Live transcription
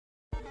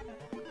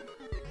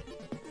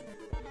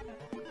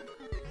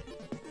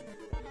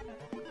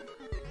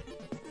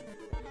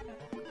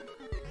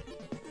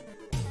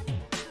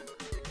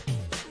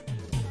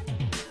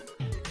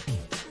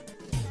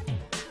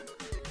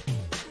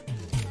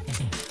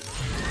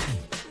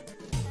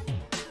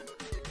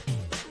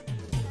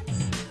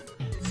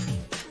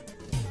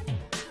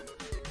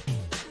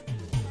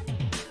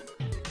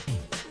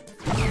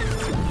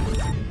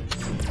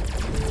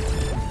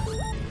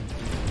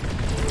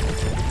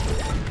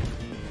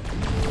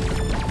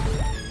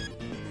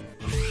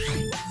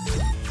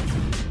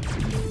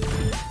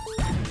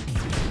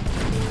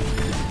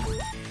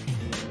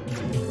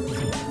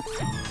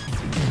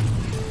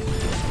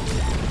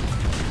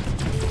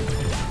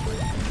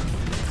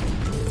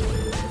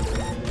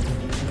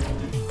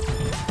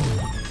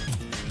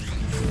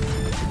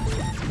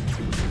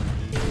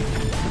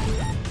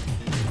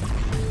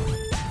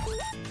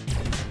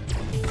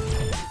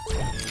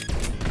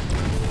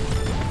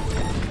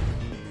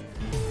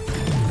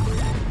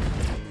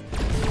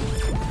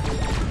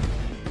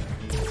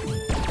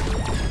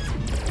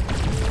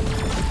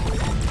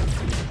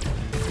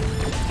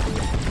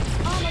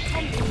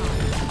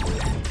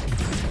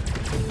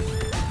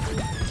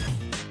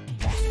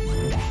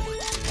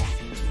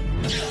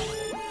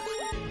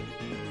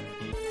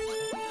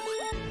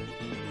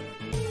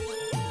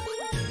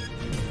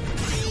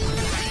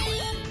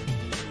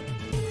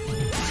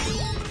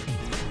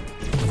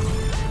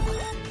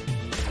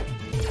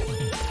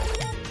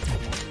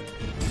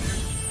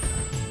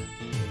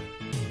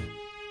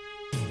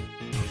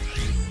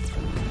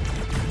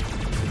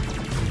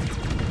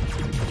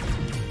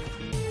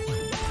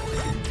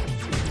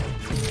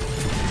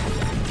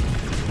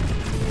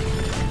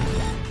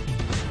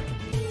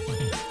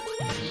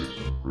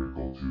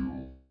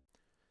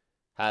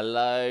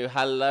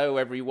Hello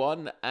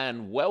everyone,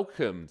 and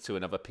welcome to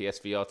another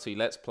PSVR2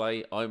 Let's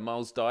Play. I'm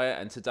Miles Dyer,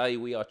 and today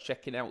we are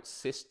checking out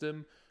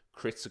System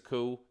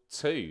Critical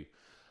 2.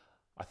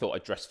 I thought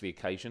I'd dress for the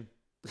occasion.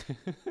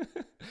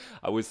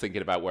 I was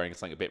thinking about wearing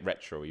something a bit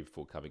retro-y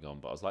before coming on,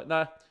 but I was like,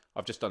 nah,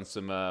 I've just done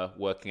some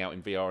working out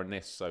in VR in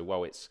this, so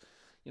while it's,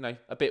 you know,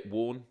 a bit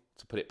worn,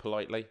 to put it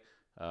politely,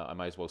 I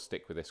may as well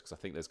stick with this because I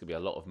think there's going to be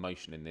a lot of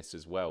motion in this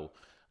as well.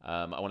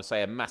 I want to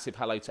say a massive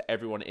hello to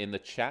everyone in the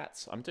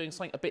chat. I'm doing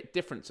something a bit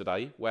different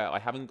today where I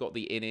haven't got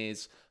the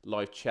in-ears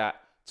live chat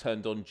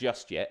turned on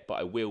just yet, but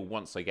I will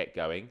once I get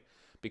going.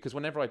 Because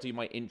whenever I do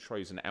my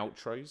intros and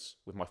outros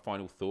with my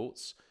final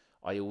thoughts,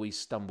 I always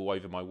stumble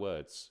over my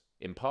words.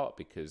 In part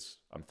because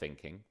I'm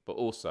thinking, but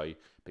also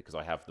because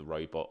I have the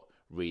robot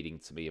reading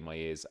to me in my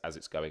ears as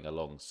it's going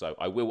along. So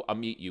I will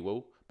unmute you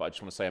all, but I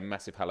just want to say a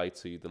massive hello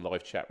to the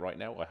live chat right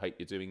now. I hope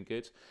you're doing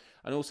good.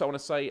 And also I want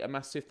to say a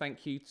massive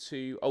thank you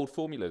to Old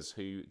Formulas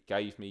who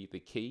gave me the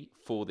key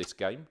for this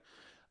game.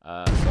 So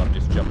I'm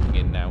just jumping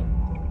in now.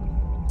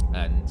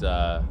 And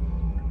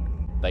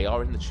they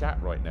are in the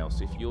chat right now.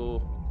 So if you're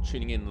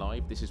tuning in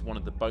live, this is one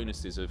of the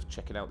bonuses of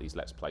checking out these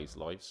Let's Plays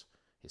lives,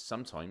 is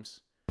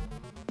sometimes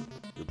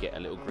you'll get a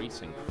little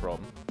greeting from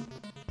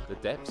the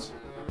devs.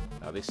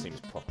 Now this seems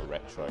proper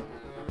retro.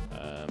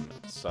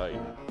 So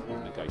I'm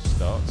going to go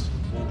start,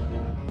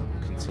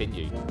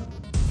 continue.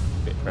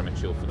 A bit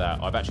premature for that.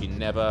 I've actually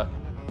never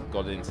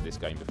got into this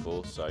game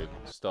before, so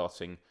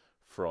starting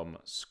from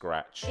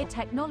scratch.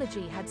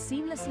 Technology had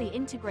seamlessly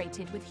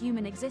integrated with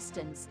human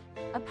existence.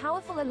 A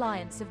powerful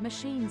alliance of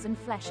machines and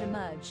flesh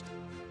emerged.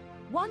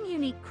 One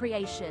unique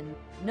creation,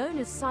 known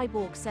as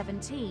Cyborg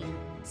 17,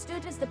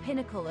 stood as the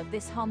pinnacle of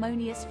this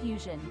harmonious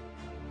fusion.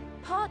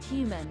 Part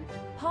human,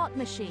 part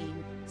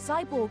machine,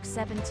 Cyborg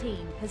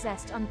 17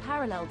 possessed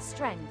unparalleled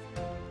strength,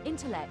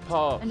 intellect,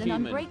 and an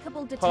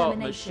unbreakable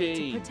determination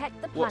to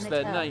protect the planet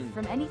Earth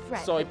from any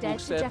threat that dared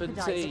to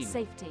jeopardize its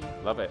safety.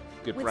 Love it.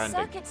 Good branding.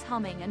 With circuits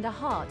humming and a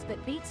heart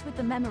that beats with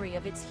the memory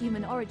of its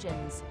human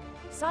origins,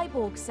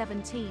 Cyborg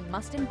 17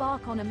 must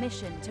embark on a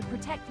mission to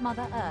protect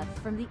Mother Earth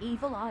from the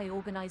Evil Eye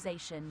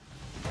organization.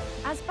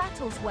 As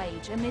battles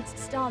wage amidst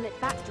starlit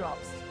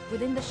backdrops,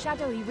 within the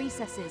shadowy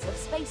recesses of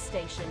space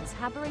stations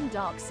harboring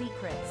dark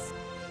secrets,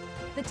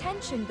 the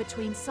tension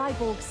between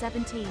Cyborg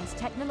 17's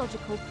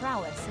technological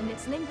prowess and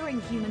its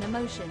lingering human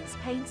emotions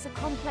paints a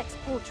complex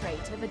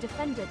portrait of a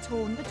defender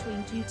torn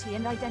between duty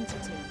and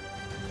identity.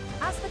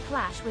 As the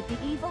clash with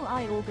the Evil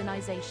Eye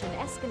organization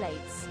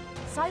escalates,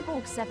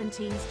 Cyborg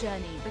 17's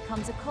journey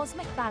becomes a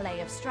cosmic ballet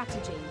of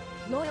strategy,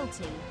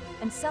 loyalty,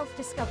 and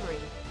self-discovery,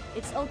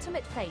 its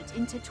ultimate fate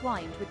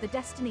intertwined with the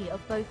destiny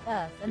of both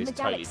Earth and the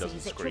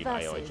galaxies it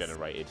traverses. AI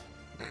generated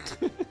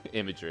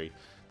imagery.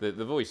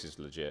 The voice is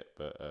legit,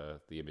 but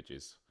the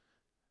images.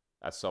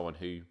 As someone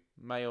who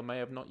may or may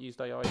have not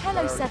used AI.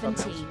 Hello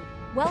 17,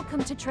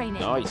 welcome to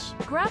training. Nice.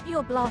 Grab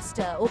your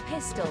blaster or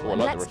pistol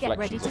and let's get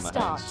ready to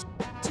start.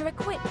 To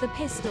equip the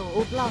pistol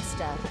or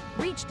blaster,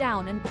 reach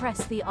down and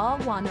press the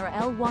R1 or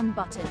L1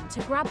 button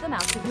to grab them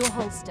out of your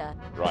holster.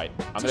 Right,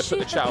 I'm going to put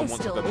the chat on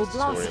once I've done the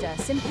tutorial. To shoot the pistol or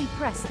blaster, simply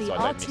press the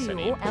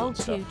R2 or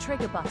L2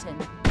 trigger button.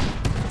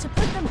 To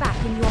put them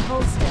back in your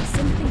holster,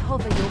 simply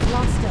hover your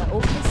blaster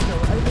or pistol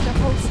over the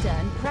holster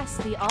and press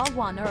the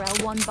R1 or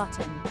L1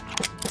 button.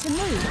 To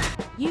move,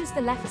 use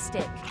the left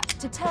stick.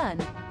 To turn,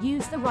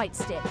 use the right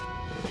stick.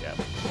 Yep.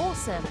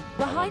 Awesome.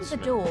 Behind the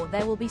door,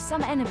 there will be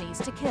some enemies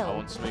to kill. I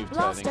want smooth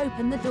Blast turning.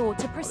 open the door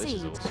to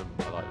proceed. Oh, this is awesome.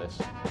 I like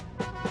this.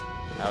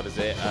 How does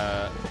it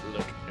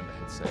look in the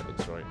headset? It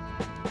looks right.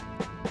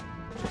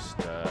 Just,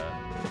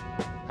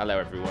 hello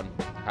everyone.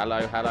 Hello.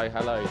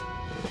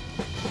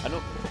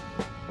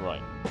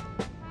 Right.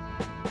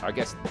 I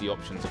guess the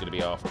options are going to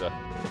be after,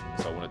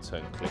 so I want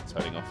to click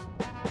turning off.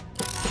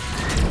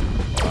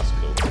 Oh, that's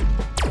cool.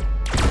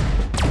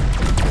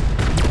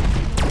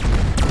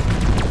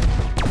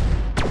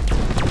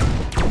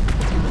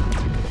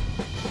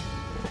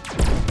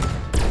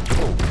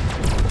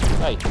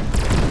 Hey.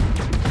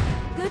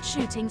 Good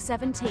shooting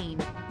 17.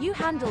 You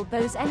handled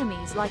those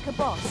enemies like a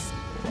boss.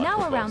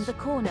 Now around the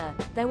corner,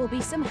 there will be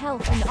some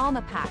health and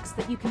armor packs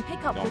that you can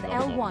pick up with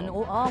L1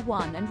 or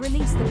R1 and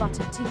release the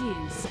button to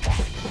use.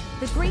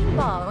 The green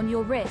bar on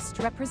your wrist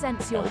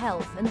represents your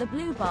health and the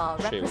blue bar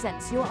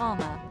represents your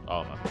armor.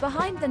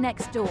 Behind the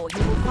next door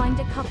you will find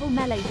a couple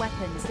melee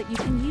weapons that you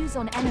can use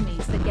on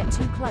enemies that get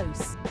too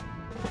close.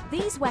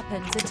 These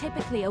weapons are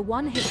typically a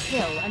one-hit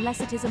kill unless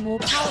it is a more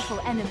powerful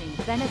enemy,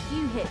 then a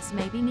few hits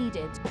may be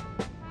needed.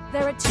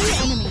 There are two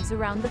enemies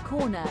around the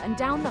corner and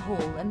down the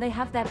hall and they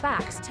have their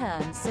backs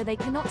turned so they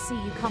cannot see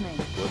you coming.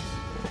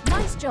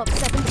 Nice job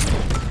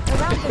 17.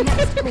 Around the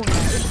next corner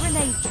is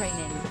grenade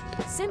training.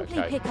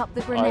 Simply pick up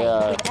the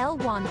grenade with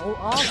L1 or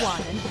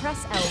R1 and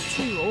press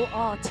L2 or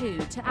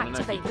R2 to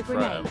activate the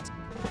grenade.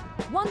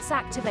 Once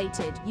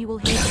activated, you will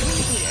hear 3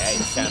 beeps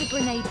and see the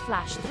grenade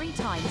flash 3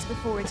 times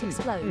before it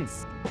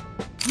explodes.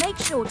 Make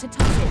sure to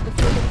toss it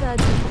before the third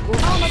beep or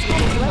armor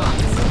will blow up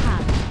in your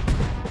hand.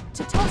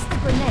 To toss the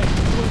grenade,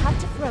 you will have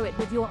to throw it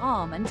with your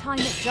arm and time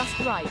it just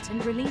right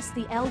and release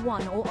the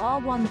L1 or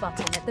R1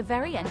 button at the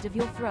very end of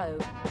your throw.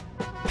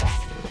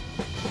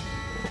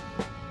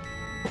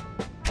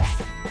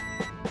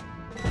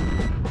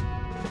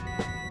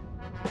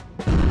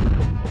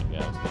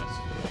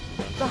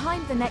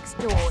 Behind the next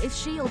door is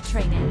shield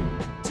training.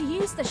 To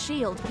use the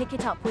shield, pick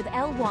it up with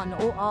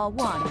L1 or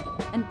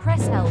R1 and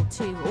press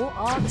L2 or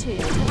R2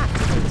 to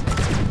activate it.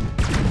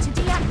 To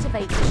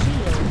deactivate the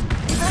shield,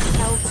 press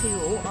L2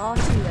 or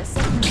R2 a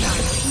second time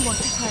if you want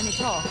to turn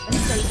it off and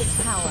save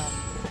its power.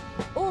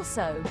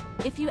 Also,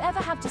 if you ever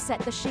have to set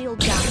the shield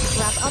down to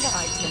grab other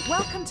items,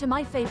 welcome to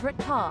my favorite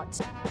part.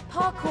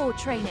 Parkour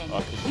training.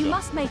 You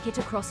must make it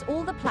across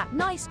all the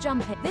nice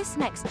jump it. This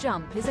next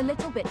jump is a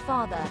little bit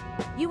farther.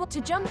 You want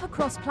to jump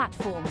across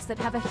platforms that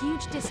have a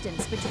huge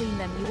distance between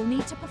them. You will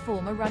need to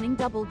perform a running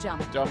double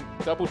jump.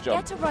 Double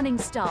jump. Get a running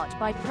start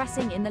by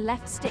pressing in the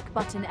left stick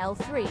button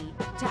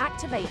L3 to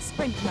activate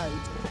sprint mode.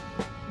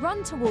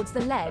 Run towards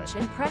the ledge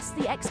and press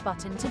the X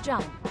button to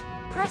jump.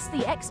 Press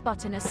the X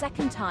button a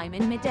second time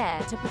in mid-air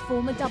to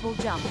perform a double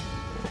jump.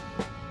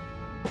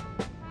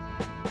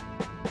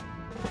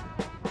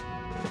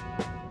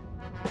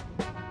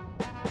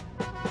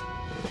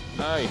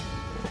 No.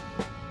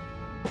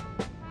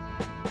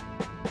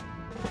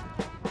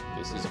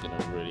 This is going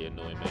to really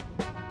annoy me.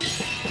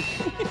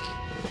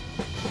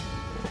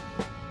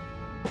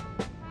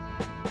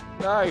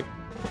 No.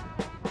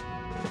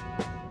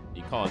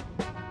 You can't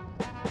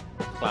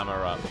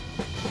clamber up.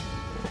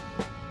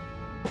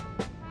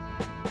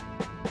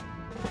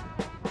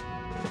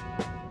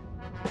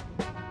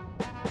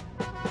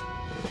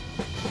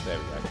 There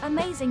we go.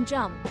 Amazing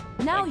jump.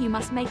 Now you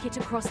must make it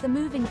across the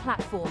moving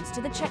platforms to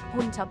the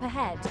checkpoint up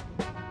ahead.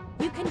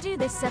 You can do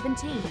this,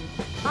 17.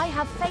 I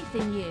have faith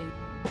in you.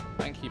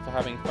 Thank you for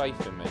having faith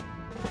in me.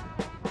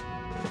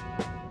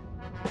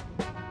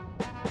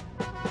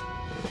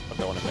 I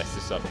don't want to mess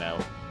this up now,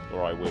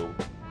 or I will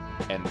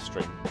end the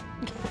stream.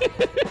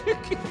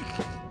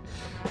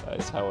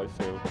 That's how I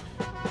feel.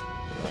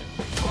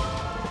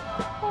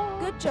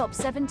 Right. Good job,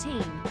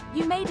 17.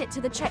 You made it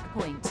to the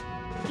checkpoint.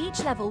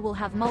 Each level will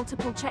have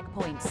multiple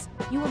checkpoints.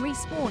 You will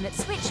respawn at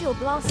switch your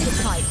blaster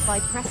type by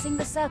pressing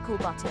the circle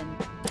button.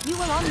 You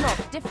will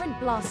unlock different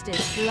blasters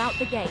throughout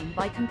the game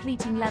by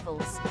completing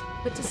levels.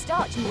 But to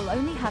start, you will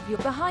only have your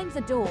behind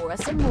the door are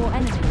some more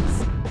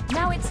enemies.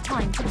 Now it's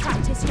time to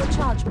practice your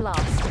charge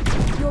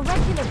blast. Your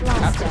regular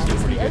blaster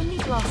is the only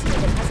blaster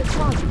that has a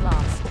charge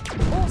blast.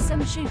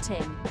 Awesome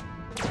shooting.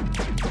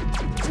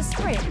 To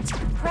sprint,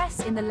 press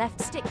in the left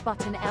stick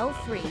button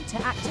L3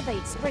 to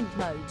activate sprint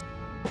mode.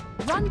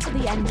 Run to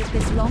the end of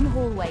this long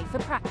hallway for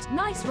practice.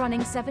 Nice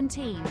running,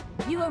 17.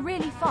 You are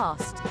really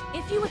fast.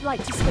 If you would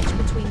like to switch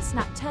between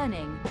snap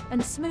turning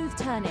and smooth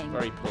turning,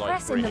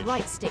 press in the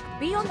right stick.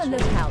 Be on the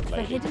lookout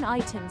for hidden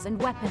items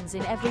and weapons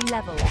in every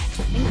level,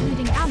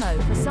 including ammo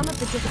for some of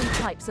the different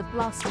types of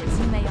blasters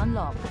you may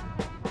unlock.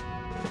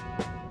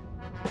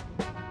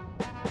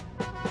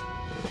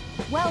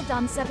 Well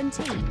done,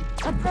 17.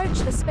 Approach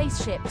the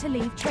spaceship to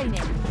leave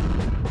training.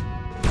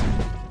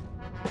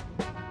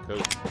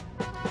 Cool.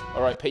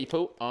 Alright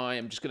people, I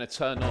am just going to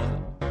turn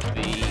on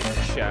the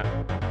chat.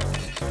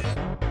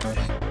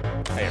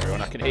 Hey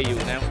everyone, I can hear you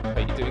all now.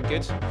 Hope you're doing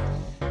good.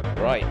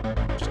 Right,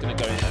 I'm just going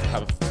to go in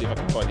and see if I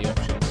can find the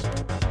options.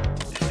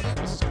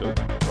 This is cool.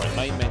 Right,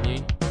 main menu,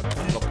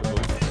 unlockable,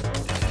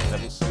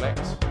 level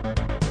select.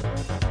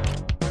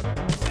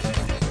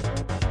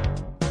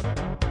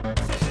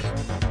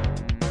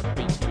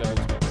 B2 levels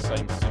with the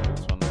same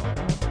symbols to unlock.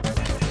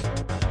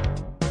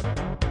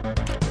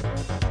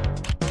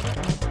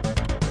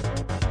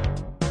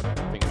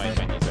 I think main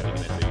menu's only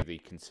going to do the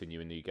continue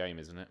a new game,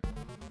 isn't it?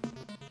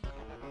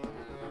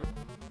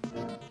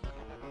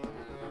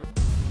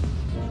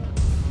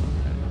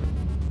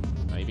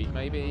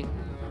 Maybe.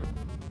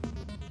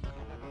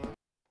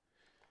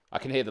 I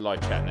can hear the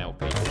live chat now,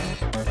 people.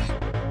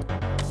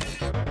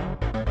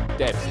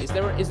 Devs,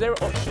 is there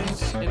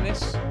options in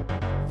this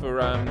for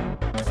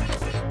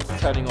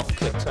turning off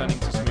click turning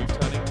to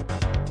smooth turning?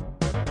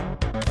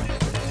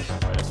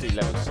 Right, let's do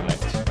level select.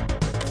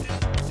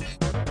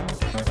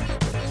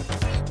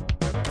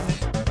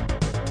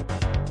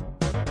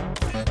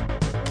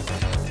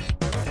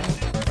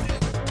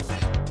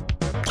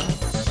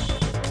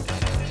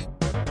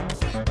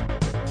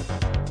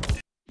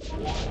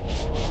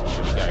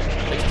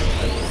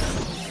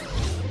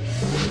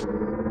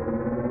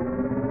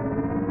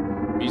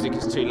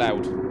 Too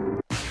loud. Do you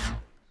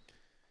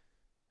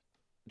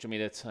want me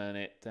to turn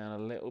it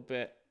down a little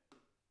bit?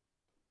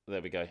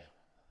 There we go.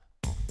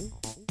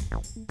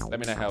 Let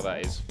me know how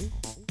that is.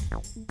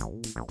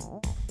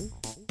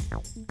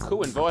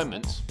 Cool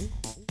environment.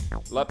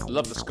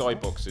 Love the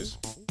skyboxes.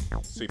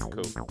 Super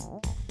cool.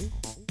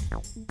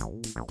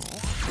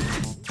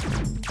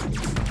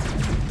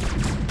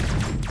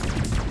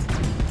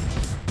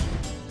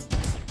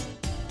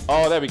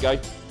 Oh, there we go.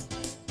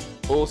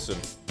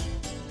 Awesome.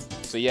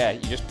 So yeah,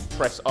 you just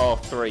press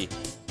R3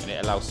 and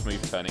it allows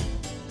smooth turning.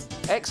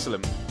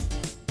 Excellent.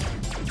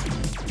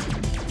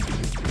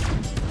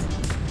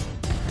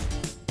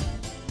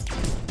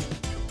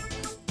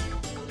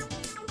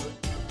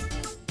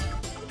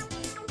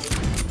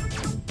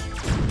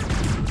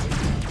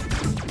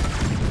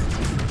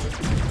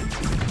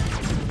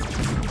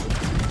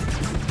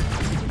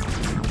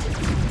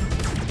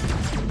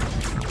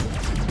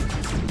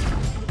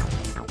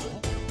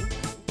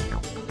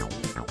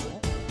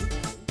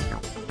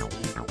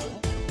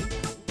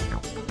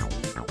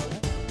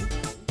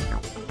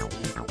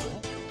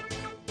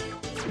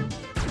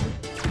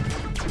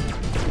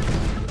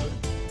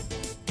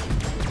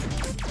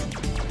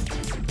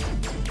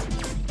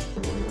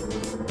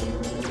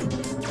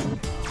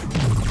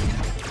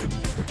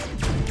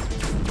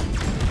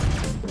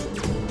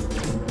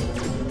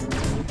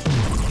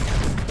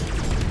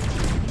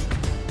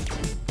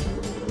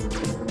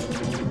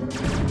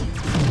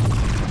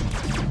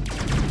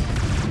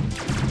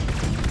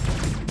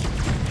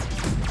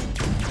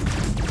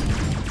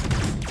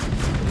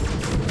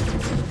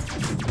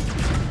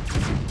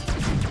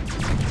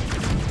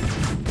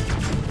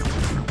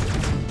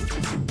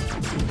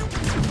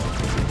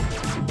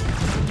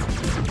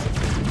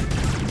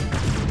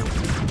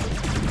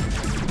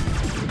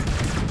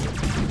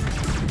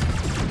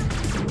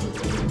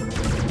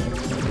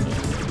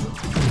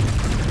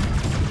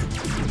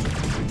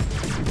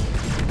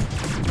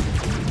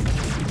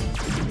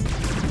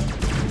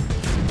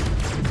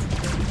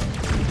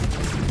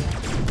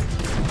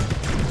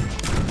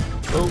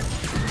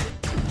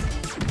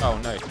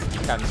 no, you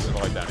can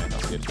survive down it.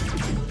 That's good.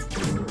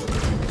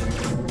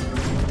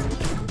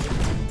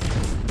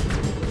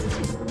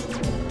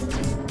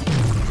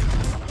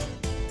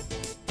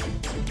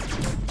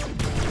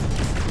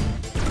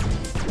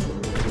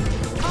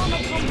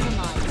 Armor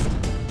compromised.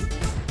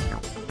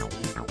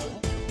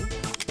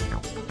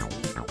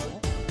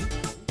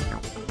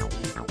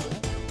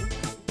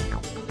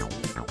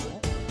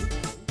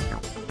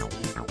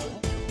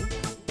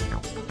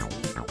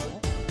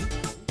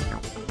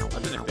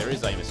 There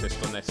is aim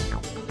assist on this,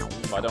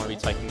 but I don't want to be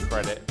taking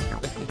credit.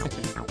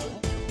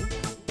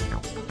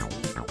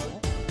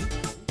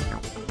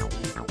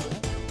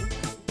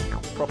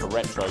 Proper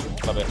retro,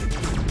 love it.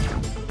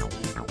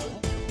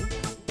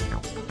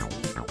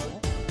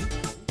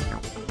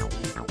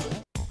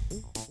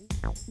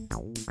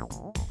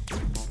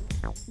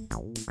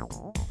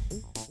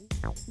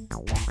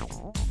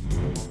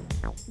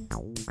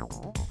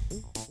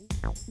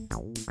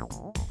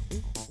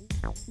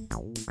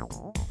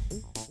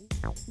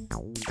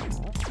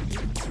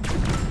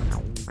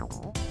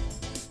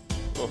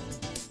 Oh.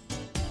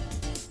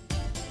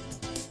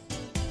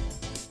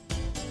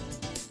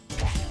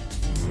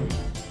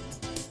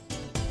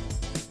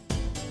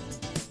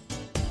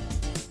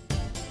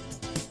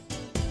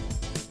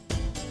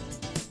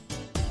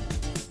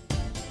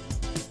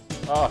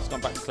 Oh, it's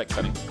gone back to click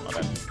setting. My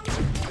bad.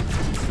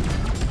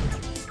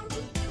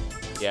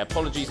 Yeah,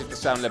 apologies if the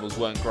sound levels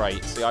weren't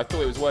great. See, I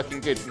thought it was working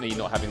good, me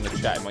not having the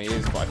chat in my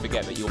ears, but I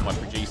forget that you're my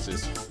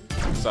producers.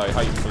 So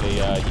hopefully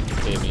you can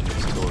hear me in the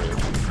tutorial.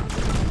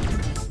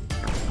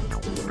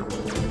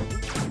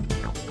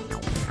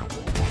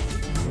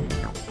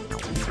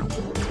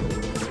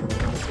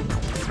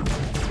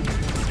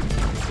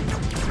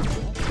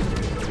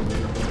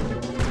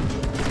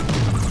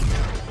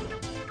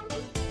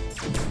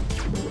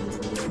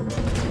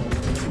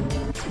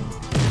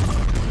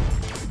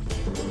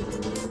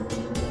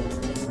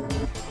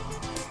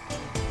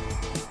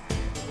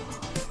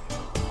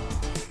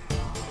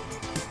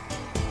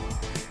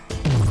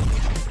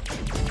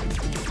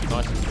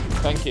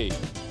 Thank you.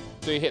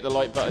 Do hit the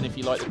like button if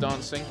you like the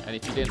dancing, and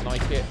if you didn't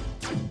like it,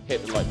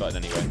 hit the like button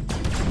anyway.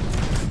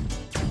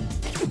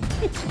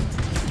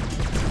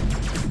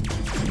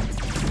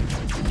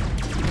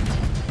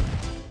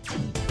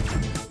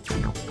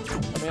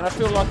 I mean, I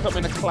feel like I'm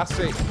in a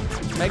classic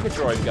Mega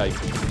Drive game.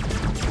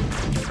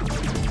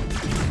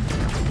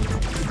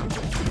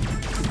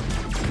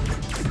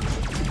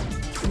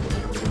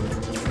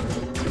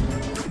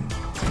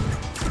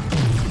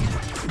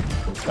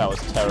 That was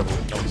terrible.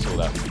 No one saw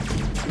that.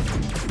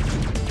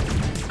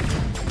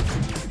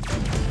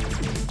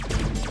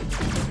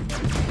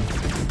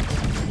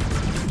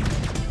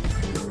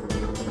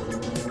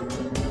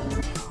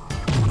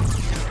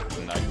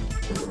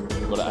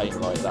 Gotta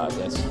aim like that, I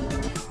guess.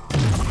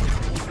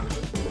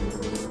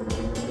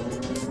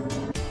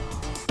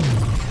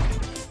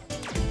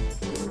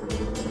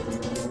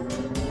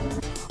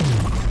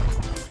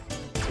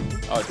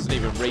 Oh, it doesn't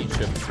even reach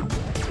him.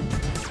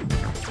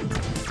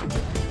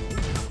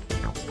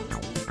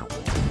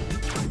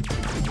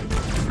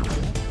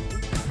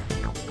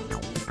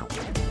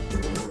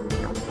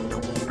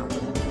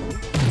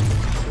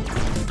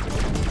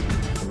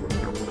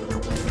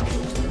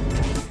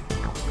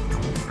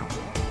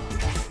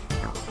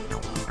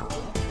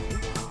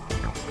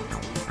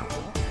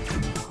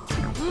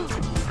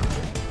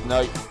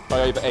 No,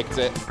 I over-egged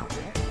it.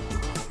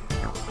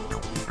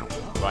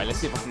 Right, let's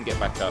see if I can get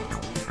back up.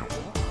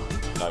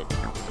 No.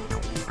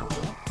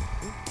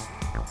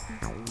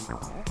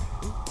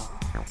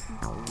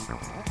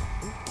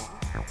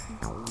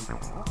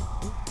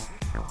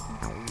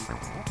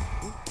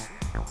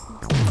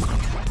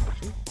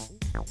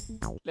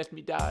 Let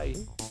me die.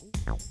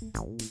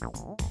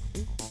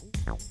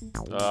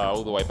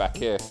 All the way back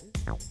here.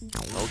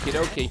 Okie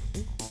dokie.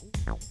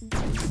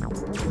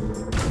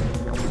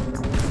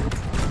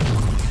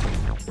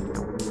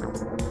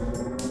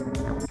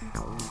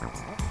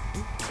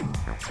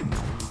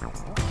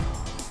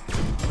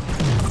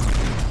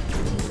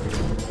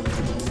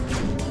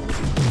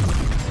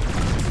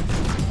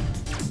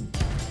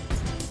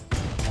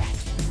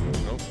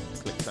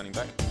 Turning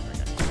back.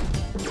 Okay.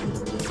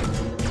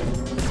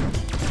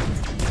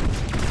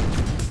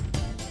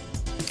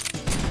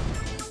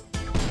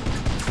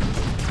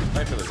 I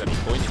don't feel there's any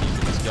point in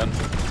using this gun.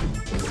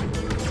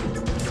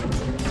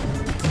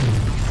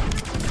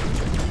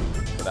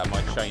 But that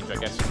might change, I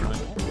guess, when I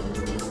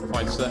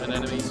fight certain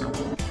enemies.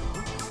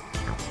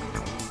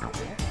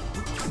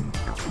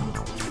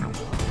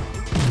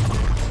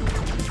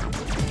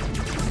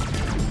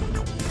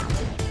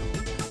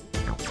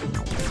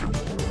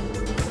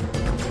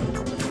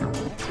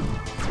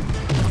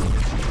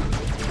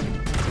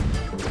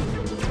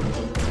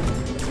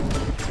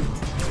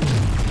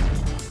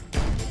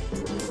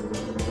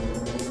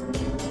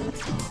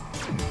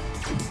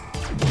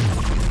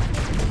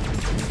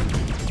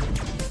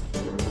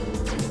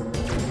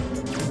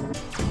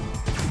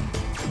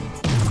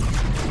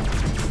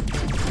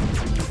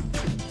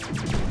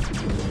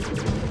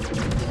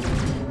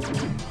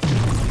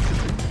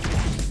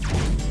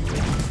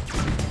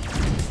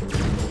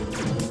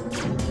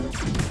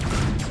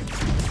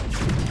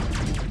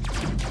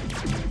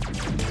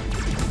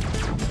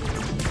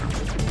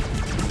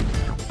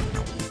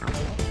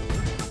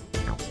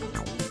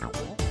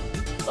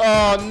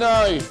 Oh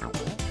no!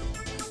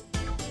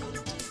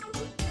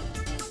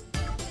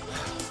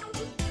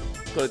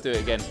 Gotta do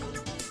it again.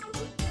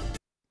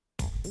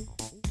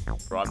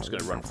 Right, I'm just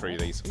gonna run through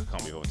these. I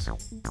can't be bothered.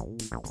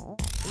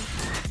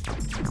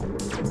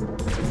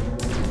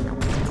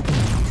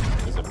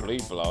 There's a blue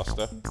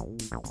blaster.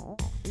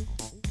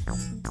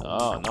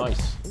 Oh,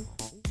 nice.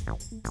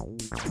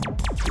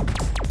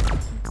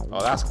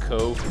 Oh, that's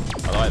cool.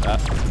 I like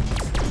that.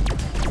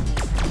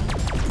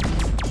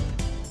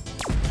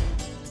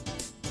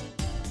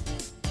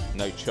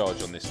 No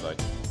charge on this though.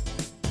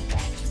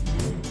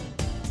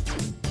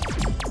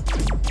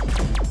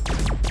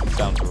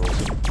 Sounds are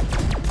awesome.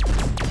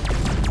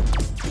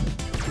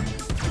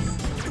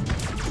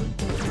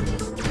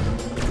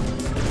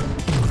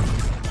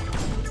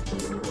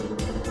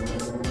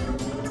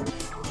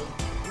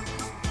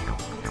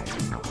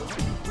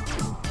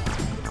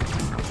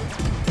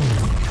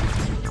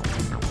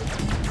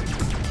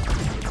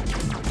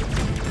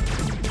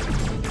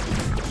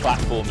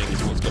 Platforming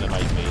is what's going to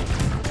make me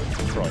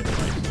cry the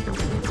most.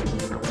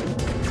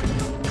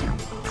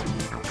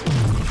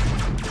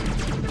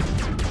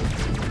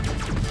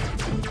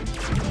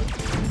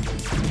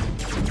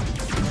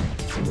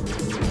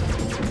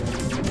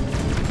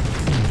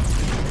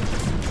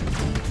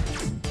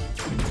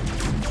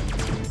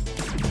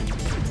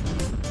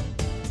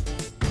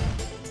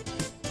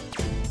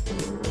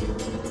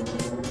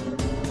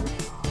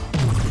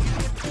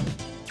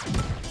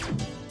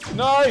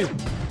 No!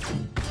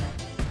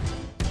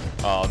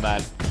 Oh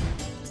man,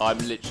 I'm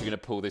literally going to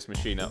pull this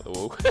machine out the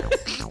wall.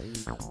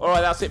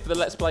 Alright, that's it for the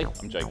Let's Play.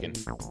 I'm joking.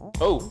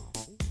 Oh,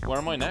 where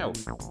am I now?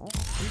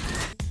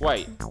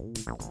 Wait.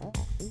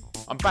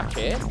 I'm back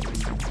here?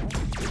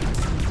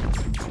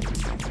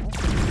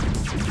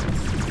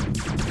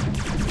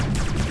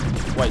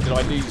 Wait, did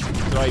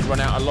I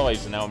run out of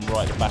lives and now I'm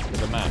right at the back of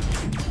the map?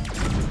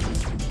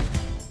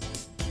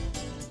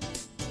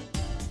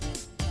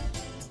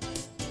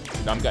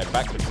 No, I'm going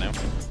backwards now.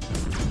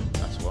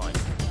 That's why.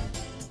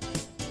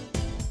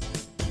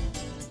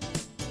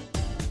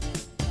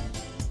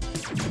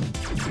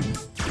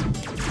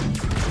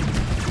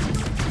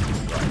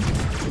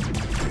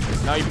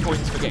 No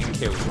points for getting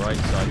killed, right?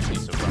 So I just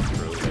need to run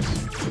through all this.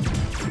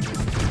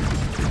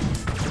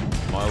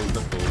 Miles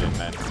the Fallen,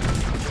 man.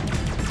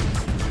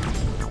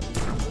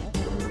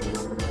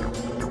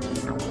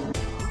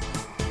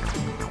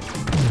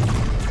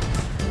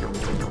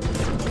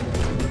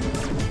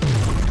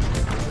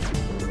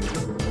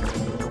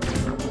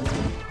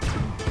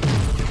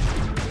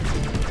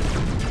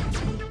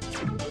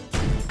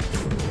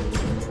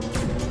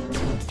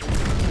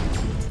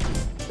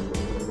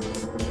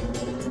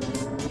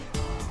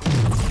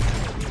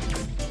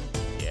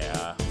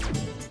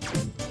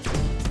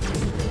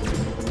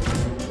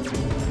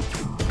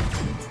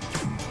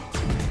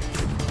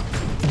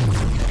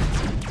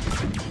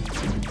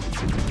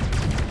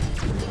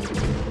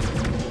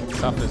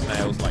 Tough as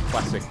nails, like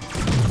classic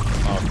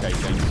arcade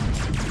games.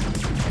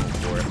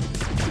 For it.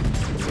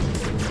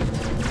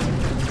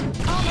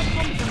 Armor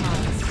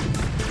compromised.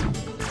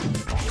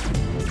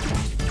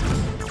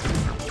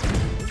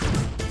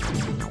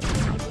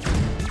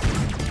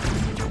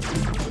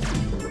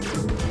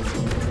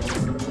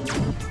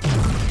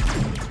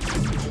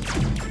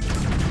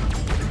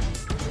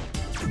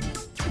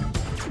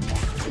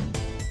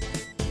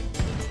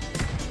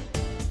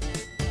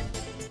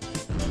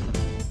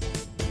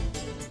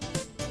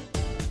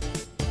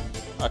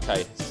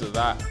 Okay, so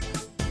that...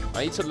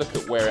 I need to look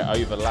at where it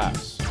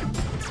overlaps.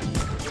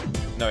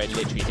 No, it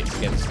literally hits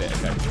against it,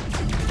 okay.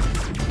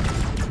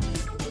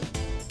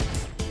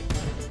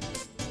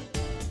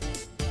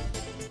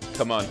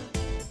 Come on.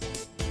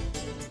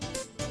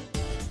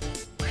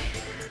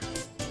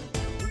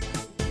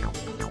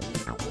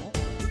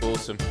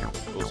 Awesome.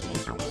 Awesome,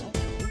 awesome, awesome.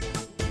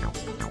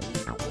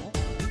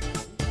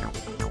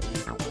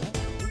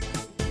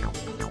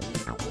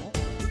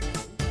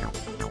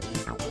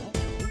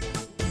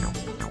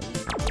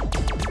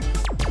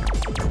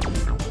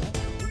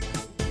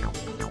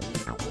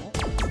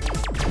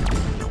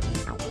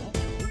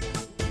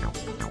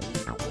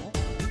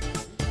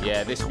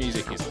 Yeah, this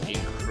music is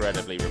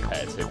incredibly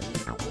repetitive.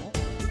 I'm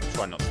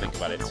trying not to think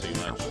about it too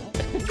much.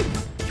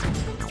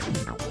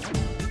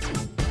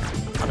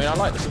 I mean, I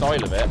like the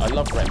style of it. I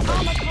love retro.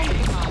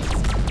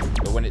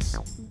 But when it's...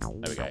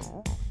 There we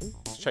go.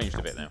 It's changed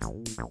a bit now.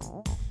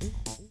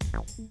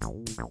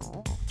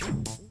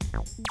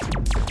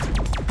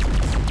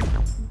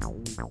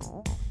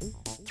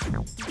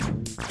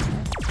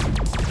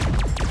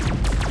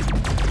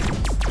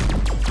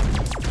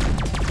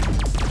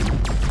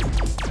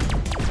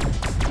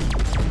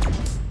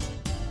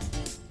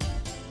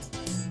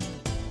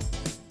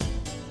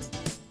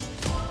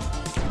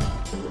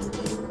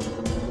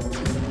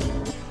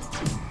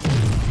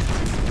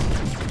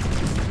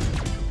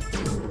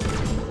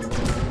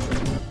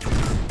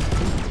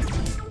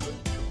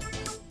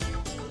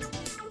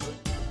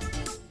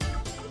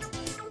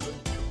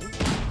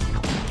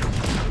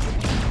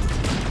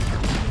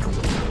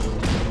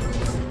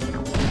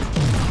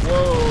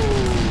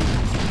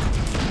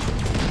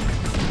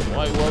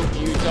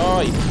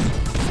 right.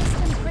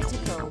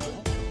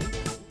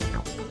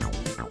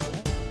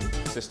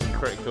 System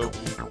critical. System critical.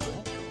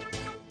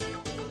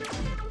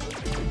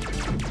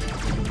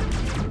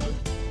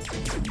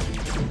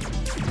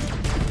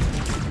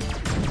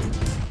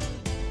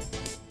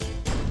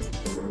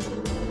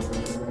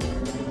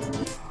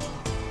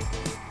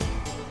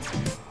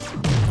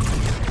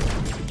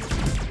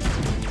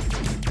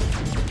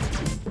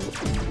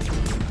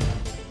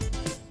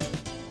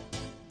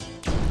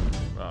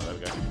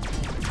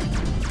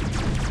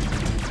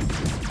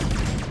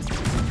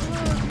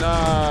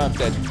 Nah, I'm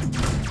dead.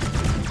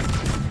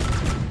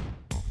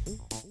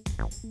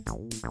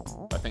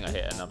 I think I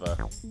hit another.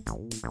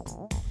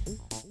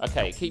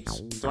 Okay, it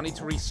keeps... Do I need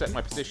to reset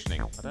my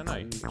positioning? I don't know.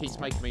 It keeps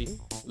making me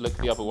look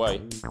the other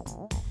way.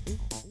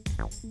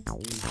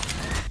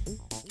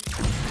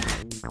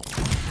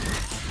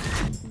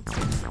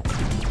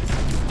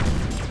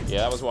 Yeah,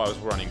 that was why I was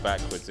running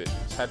backwards. It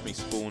had me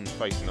spawn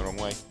facing the wrong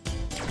way.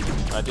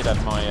 I did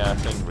have my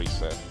thing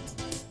reset.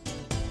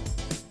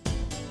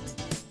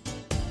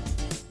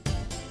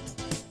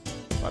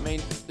 I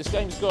mean, this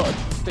game's got a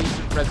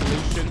decent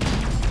resolution.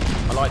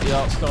 I like the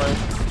art style.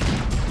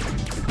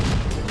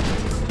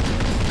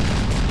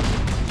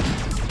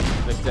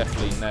 They've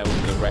definitely nailed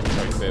the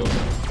retro feel.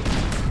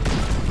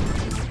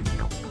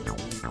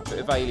 Bit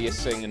of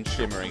aliasing and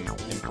shimmering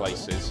in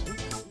places.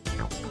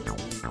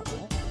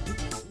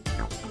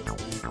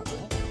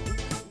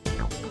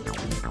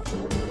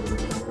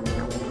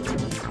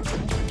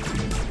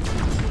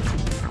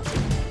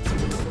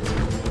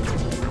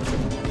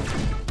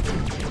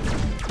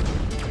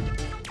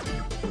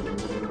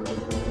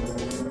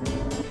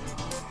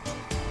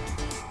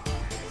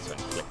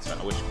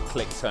 I wish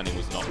click turning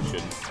was an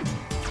option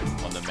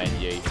on the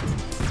menu.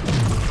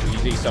 You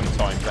do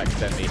sometimes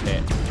accidentally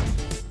hit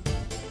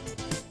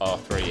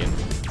R3 in.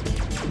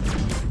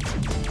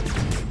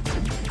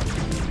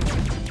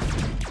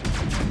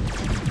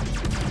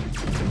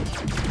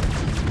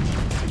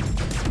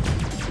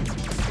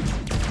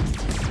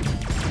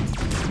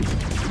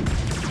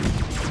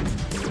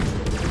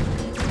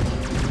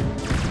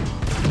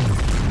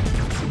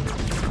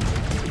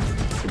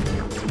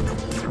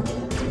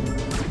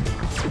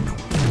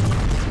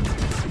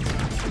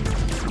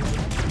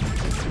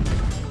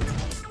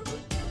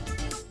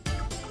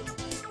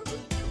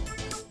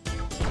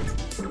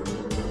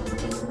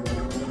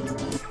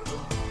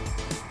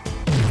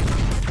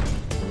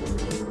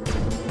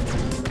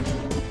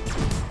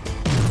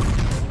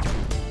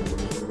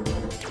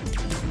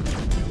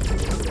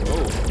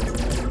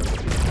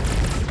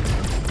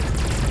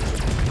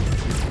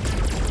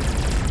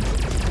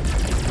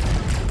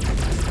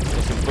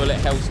 Bullet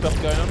hell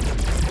stuff going on.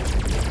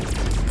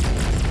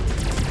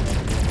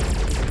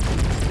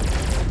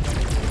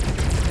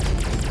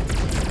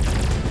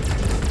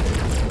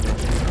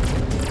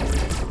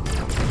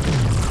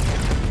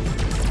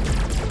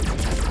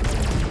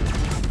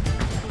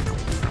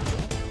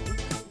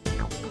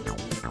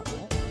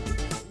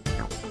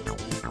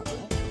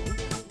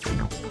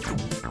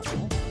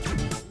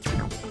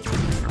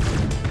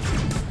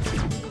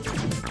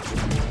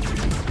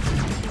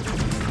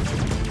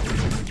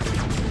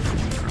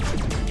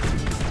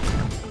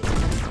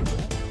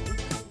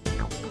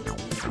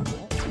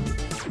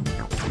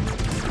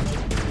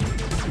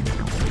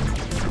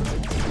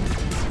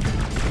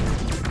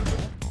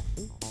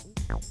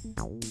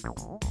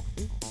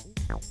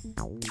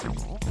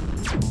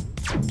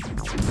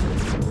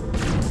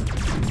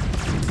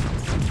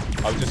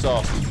 I was just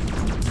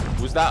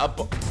asked, was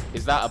that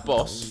is that a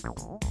boss?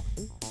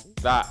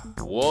 That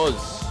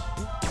was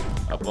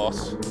a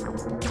boss.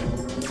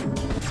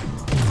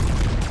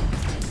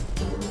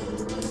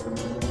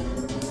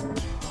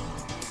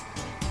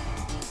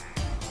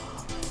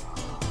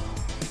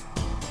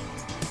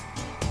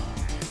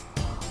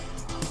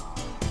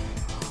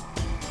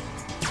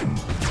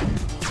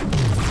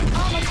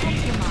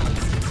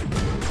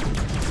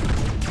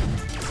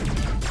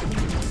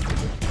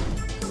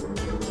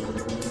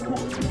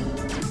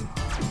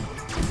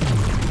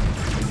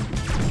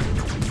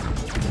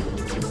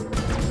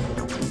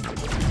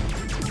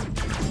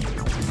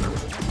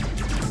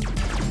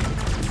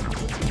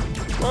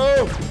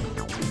 Whoa!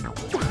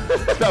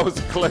 That was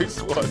a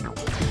close one.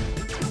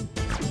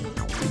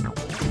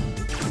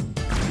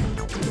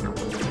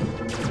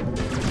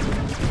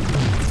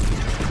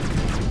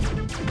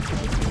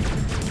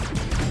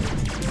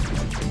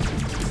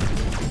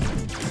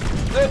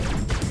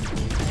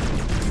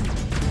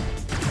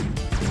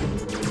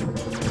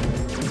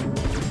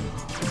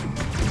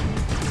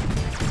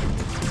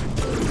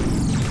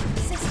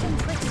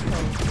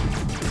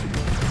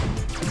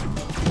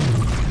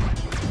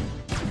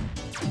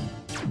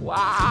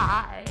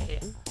 Why?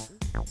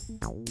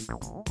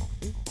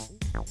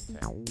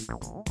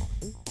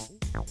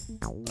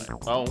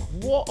 Oh,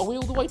 what? Are we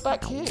all the way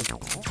back here?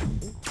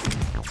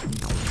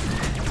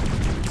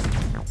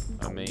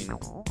 I mean...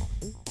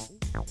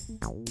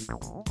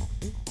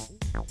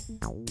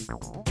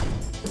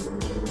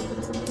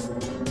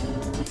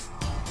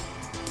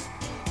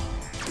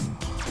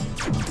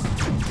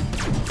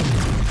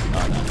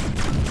 Oh,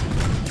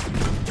 no.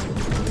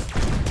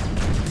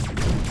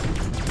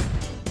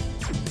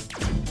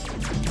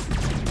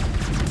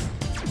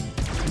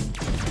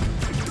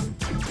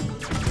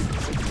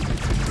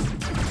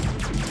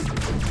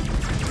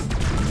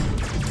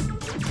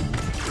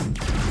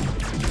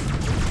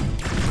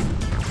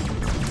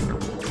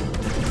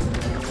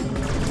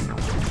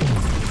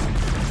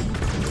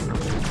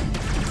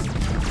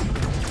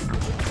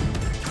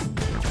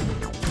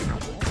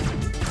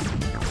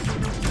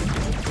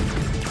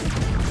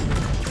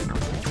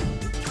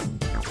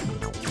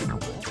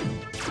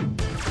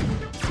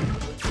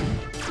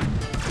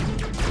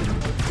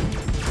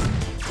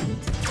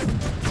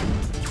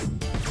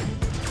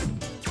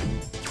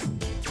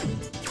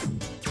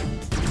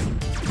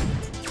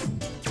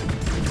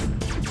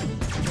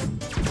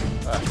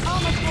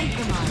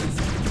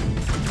 compromised.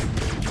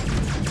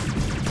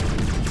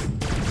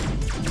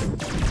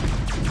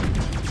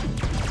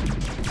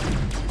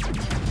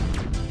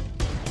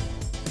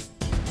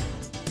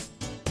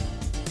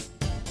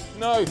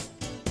 No!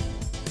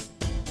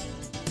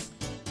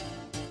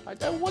 I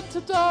don't want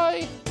to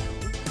die!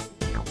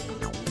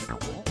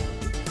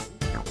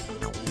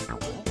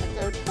 I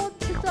don't want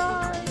to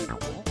die!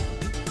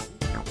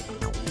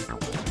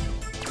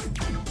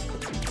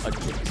 I'd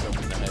kick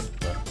myself in the head,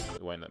 but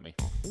it won't let me.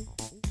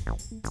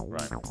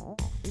 Right.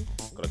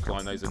 Gotta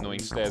climb those annoying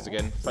stairs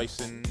again,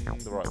 facing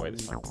the right way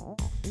this time.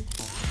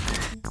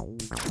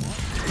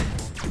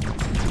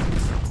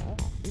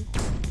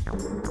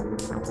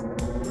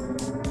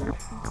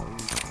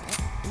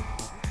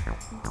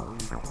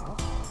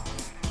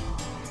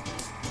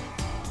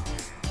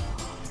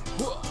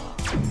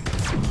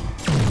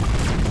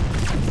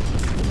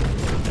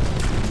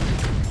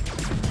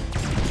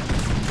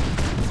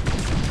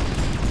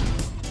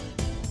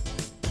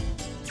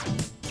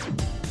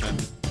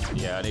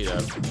 Yeah, I need a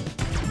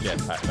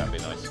jetpack, that'd be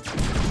nice.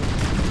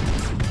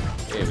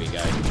 Here we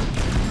go.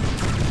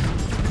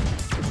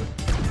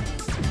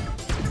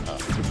 Oh.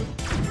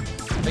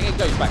 I think it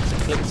goes back to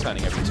clip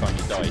turning every time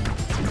you die.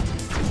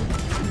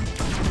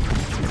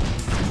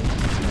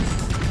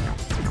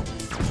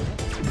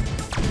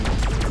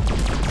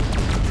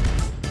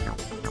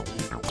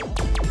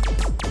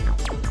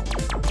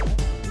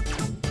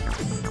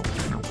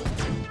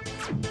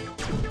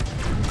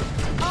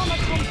 Armor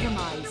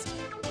compromised.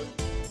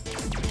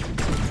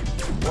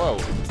 Whoa.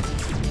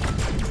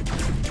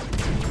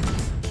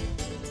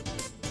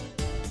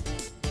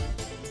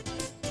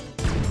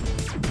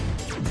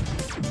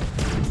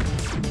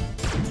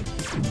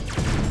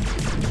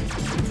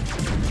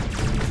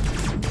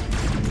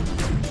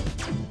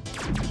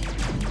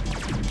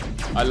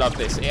 I love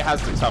this. It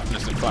has the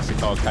toughness of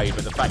classic arcade,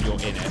 but the fact you're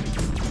in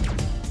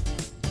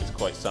it is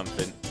quite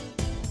something.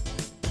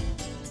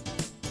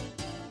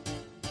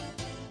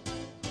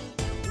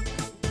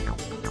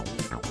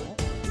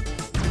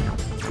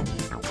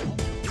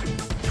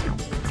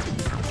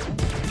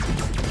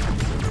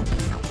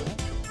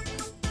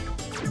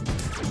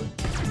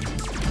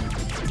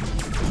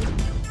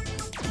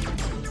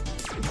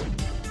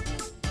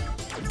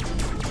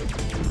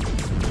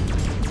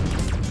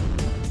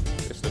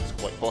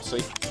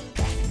 Bossy.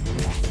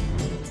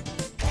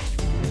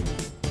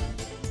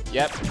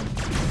 Yep.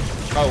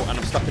 Oh, and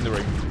I'm stuck in the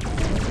room.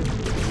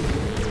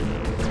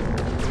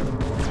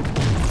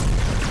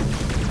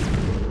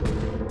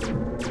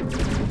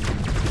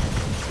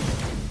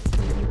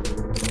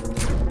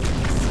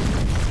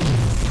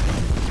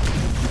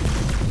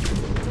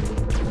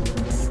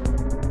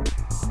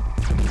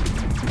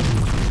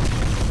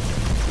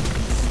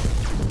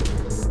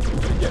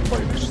 Get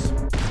focused.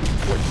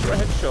 Wait for a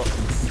headshot.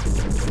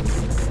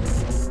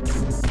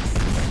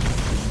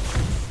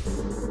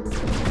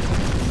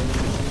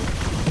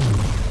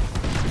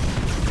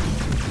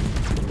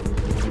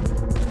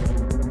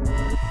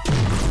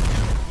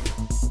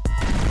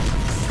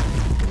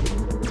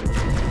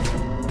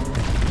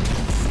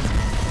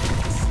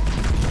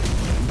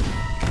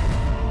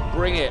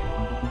 Bring it.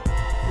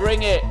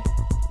 Bring it.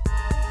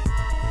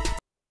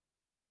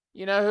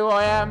 You know who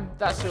I am?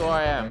 That's who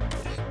I am.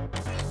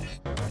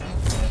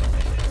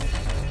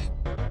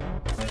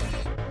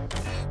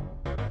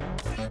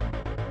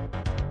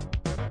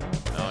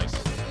 Nice.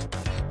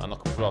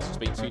 Unlockable glass.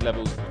 Speed 2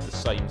 levels with the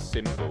same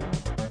symbol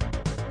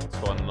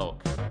to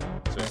unlock.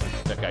 So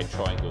it's okay,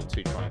 triangle,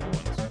 2 triangle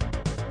ones.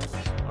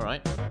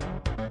 Alright.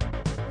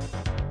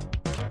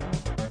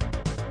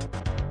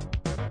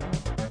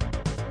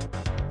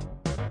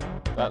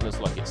 That looks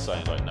like it's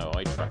saying like no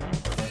eye tracking.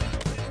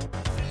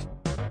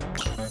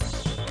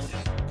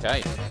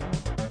 Okay.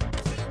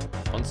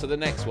 On to the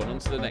next one, on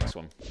to the next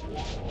one.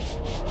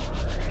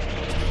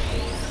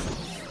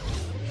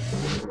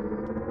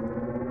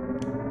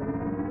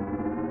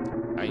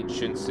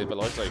 Ancient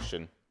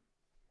civilization.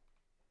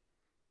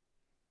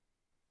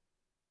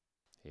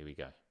 Here we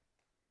go.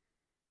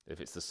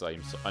 If it's the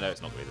same song. I know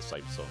it's not going to be the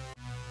same song.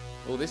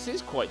 Oh, this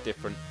is quite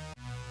different.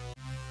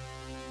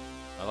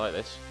 I like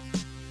this.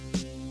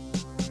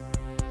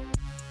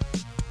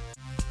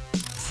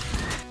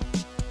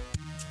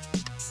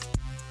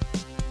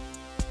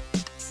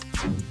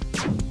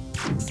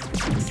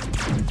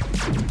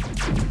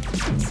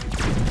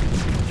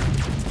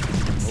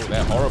 Oh,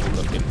 they're horrible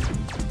looking.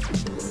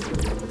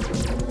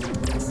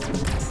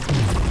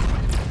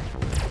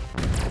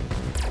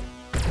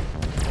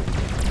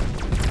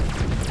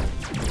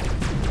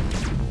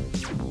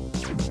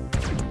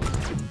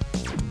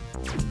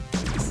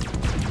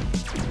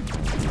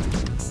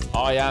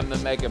 I am the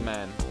Mega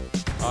Man.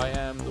 I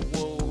am the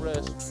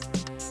walrus.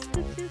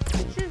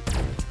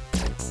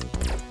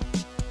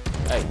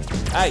 Hey,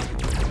 hey!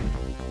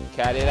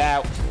 Cat it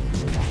out.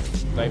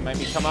 Don't make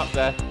me come up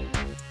there.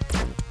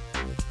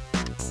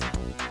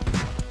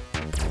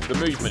 The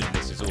movement in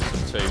this is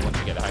awesome too, once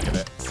you get the hang of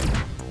it.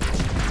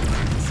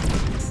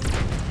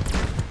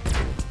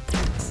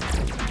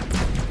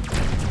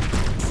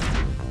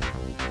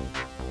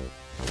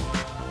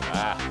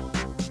 Ah.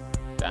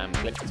 and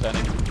click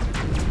turning.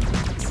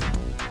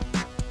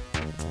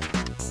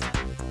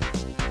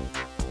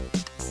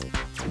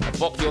 I'll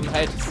bop you on the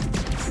head.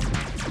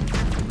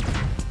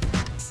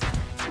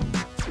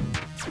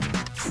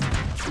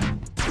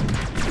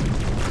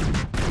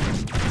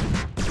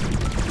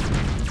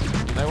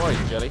 No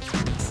worries, Jelly.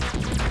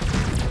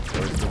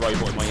 Or as the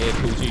robot in my ear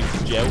calls you,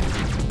 Gel.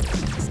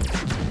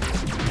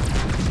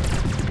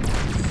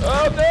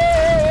 Oh no!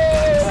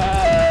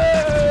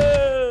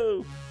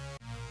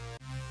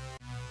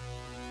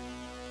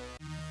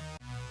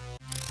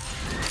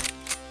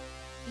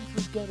 It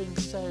was going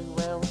so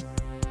well.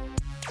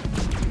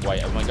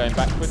 Wait, am I going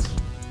backwards?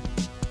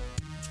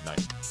 No.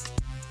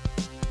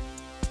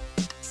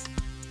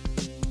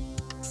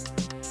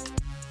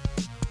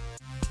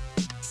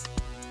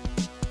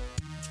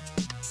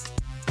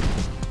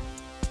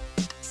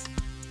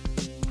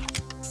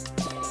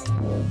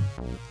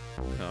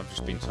 No, I've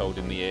just been told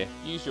in the ear,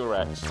 use your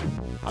axe.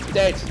 I'm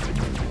dead!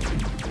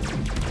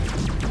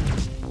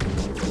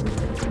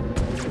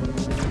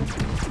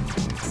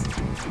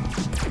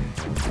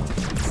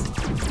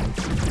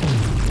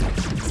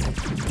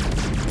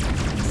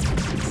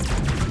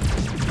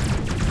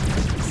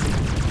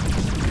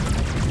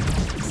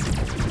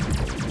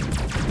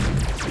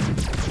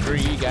 Screw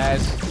you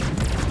guys.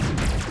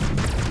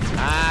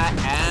 I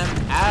am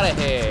out of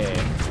here.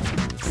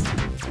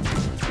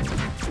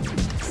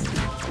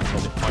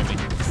 Hold it behind me.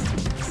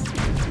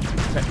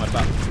 Protect my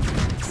butt.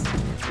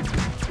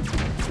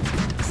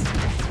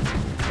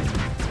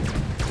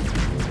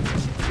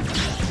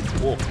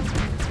 Whoa.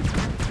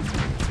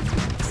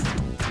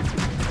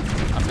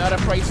 I'm not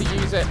afraid to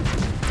use it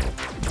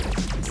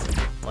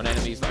on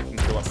enemies that I can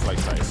kill up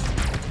close, that is.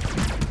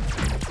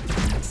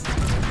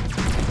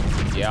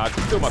 Yeah, I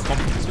can feel my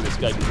confidence with this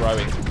game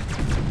growing.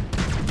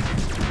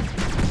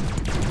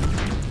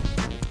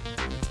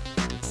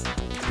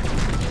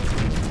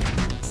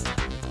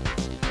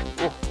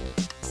 Oh.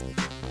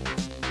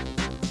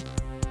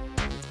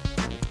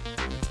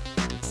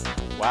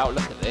 Wow,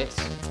 look at this.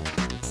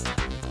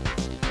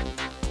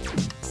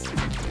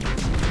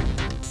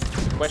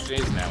 The question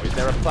is now, is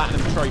there a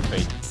platinum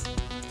trophy?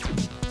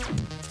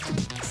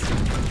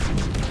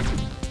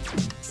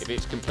 If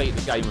it's complete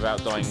the game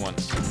without dying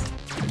once.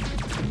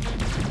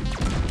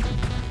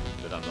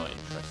 But I'm not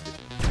interested.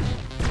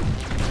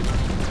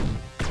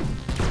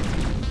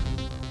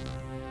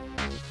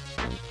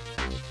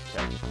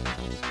 Okay.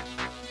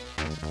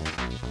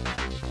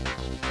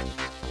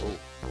 Oh,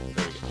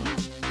 there we go.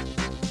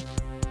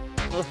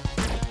 Oh.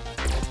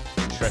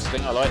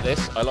 Interesting, I like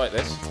this, I like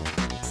this.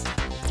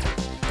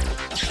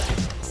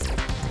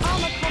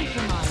 Armor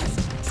compromised.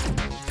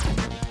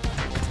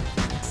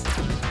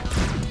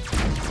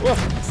 Whoa.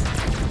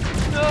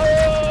 No!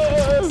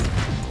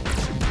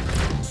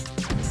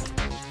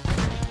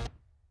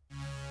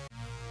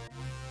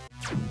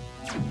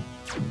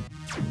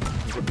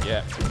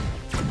 Yeah.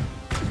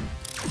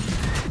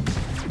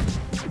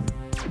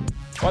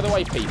 By the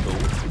way, people,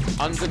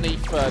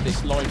 underneath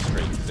this live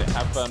stream, does it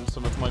have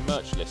some of my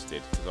merch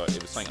listed? Because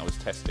it was something I was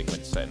testing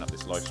when setting up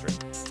this live stream.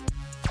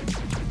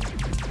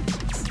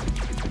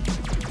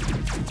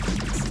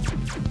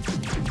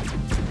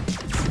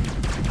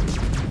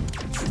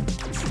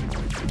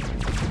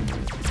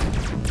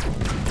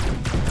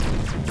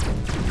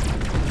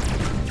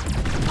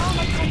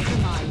 Armor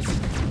compromised.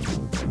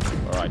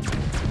 Alright.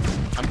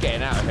 I'm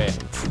getting out of here.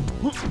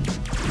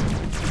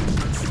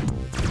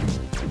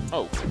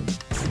 Oh.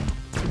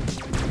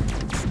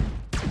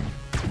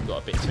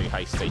 Got a bit too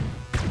hasty.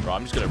 Right,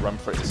 I'm just going to run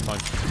for it this time.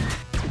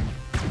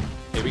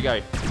 Here we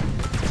go.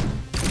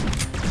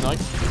 No,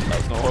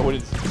 that's not what I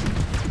wanted.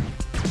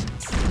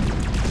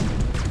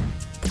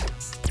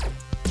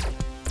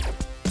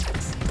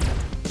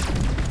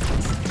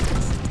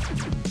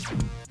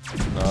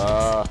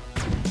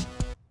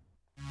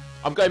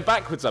 I'm going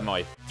backwards, am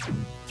I?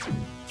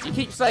 You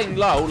keep saying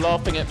lol,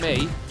 laughing at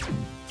me.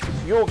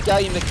 It's your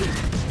game that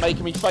keeps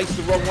making me face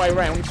the wrong way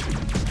around.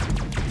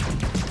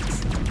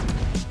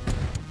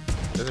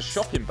 There's a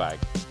shopping bag.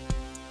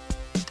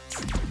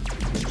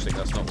 Interesting,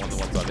 that's not one of the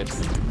ones I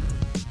listed.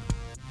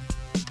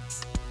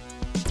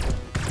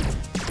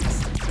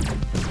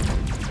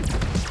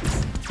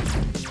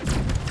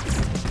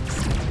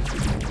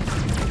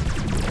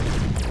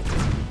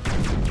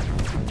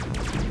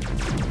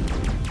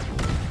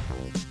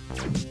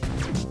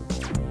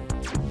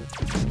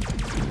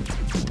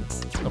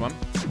 Come on.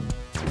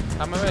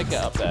 How am I going to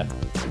get up there?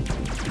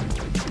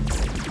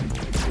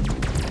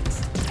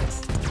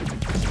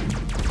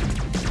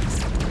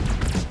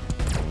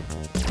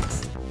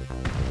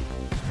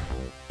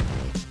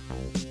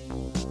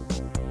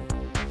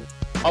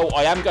 Oh,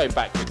 I am going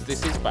backwards.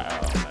 This is better.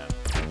 Oh, man.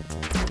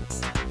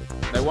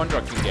 No wonder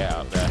I can get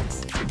up there.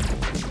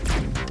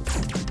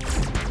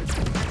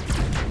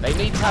 They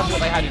need to have what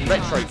they had in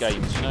retro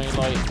games, you know,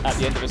 like at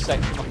the end of a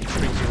section, like in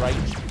Streets of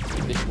Rage.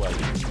 This way.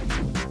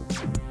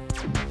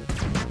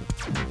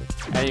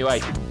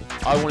 Anyway,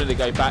 I wanted to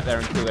go back there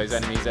and kill those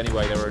enemies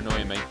anyway. They were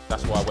annoying me.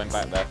 That's why I went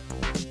back there.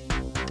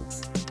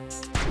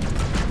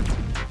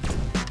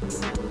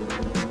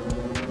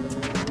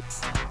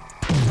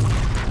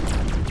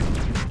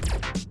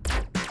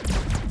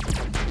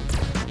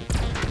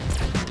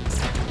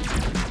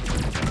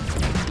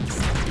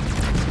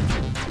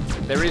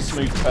 There is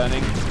smooth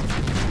turning.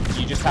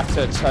 You just have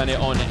to turn it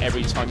on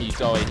every time you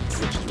die,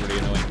 which is really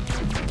annoying.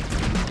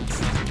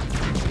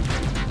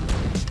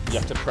 You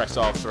have to press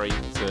R3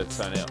 to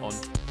turn it on.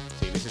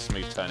 See, this is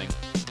smooth turning.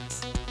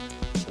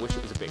 I wish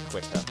it was a bit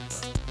quicker.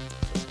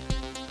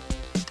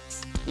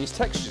 These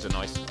textures are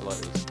nice. I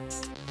like these.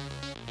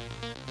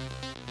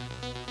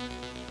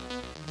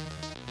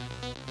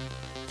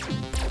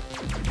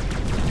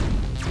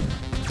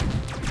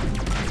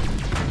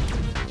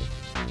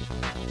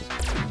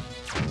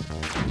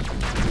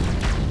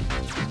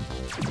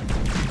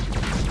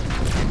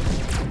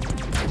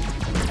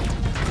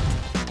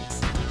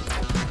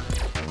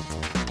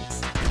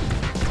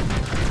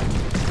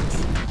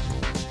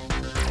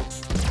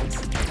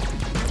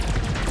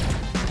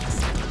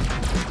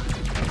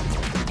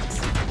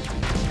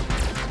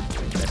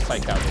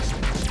 Take out this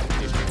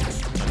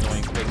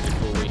annoying thing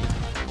before we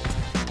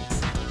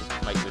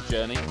make the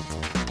journey.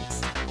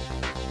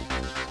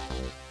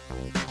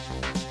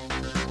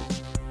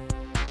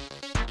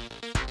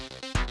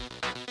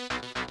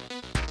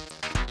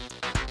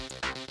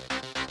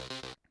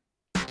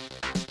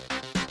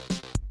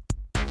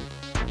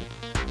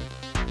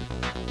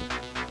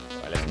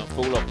 Right, let's not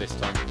fall off this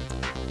time.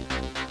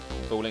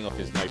 Falling off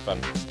is no fun.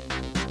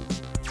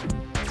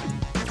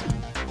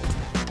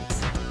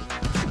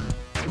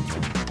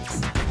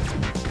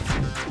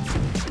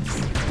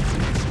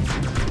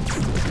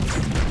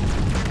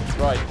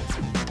 Right. I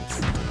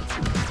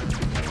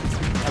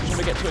just want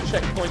to get to a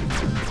checkpoint.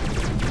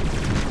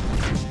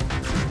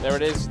 There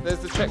it is. There's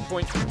the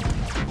checkpoint.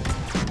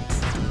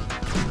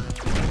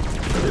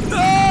 No!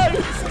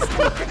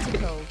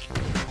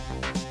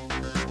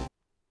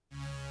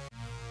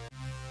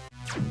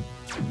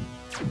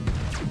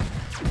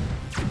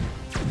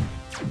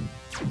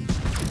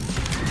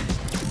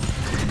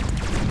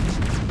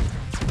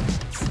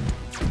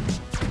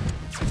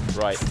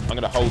 Right, I'm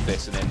going to hold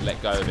this and then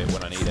let go of it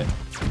when I need it.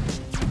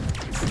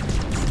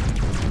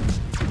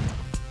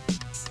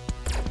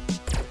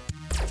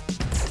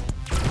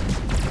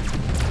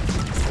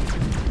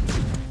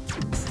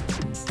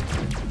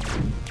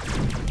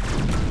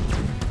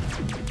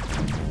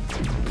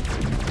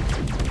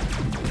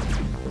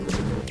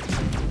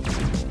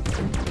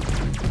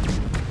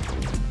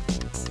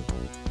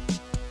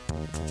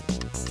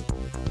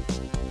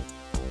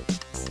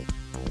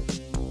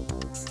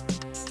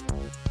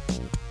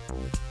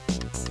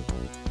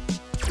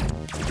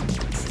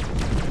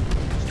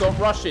 Stop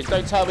rushing.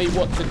 Don't tell me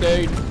what to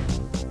do.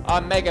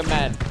 I'm Mega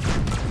Man.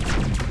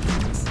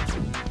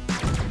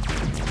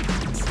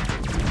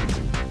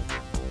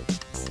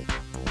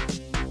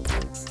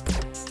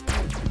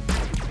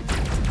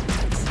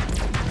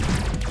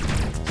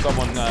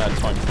 Someone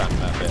timestamp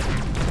that bit,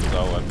 because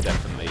I'll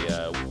definitely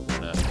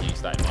want to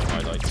use that in my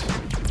highlights.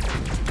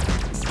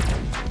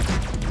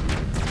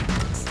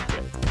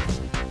 Yeah.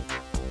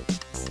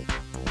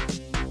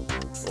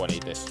 Oh, I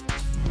need this.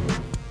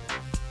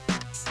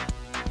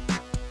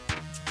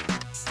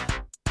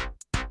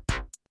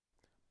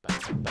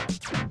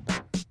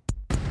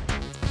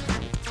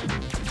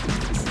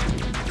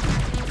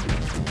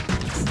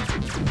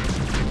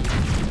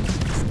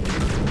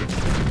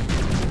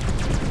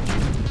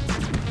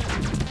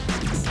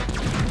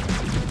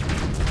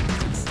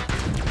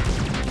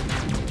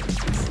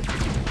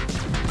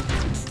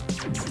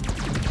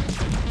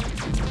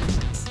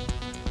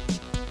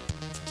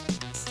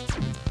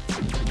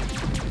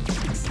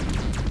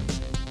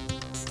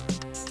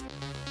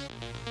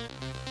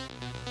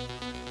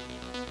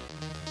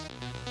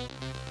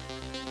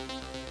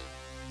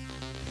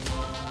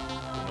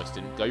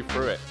 Didn't go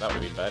through it. That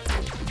would have been bad.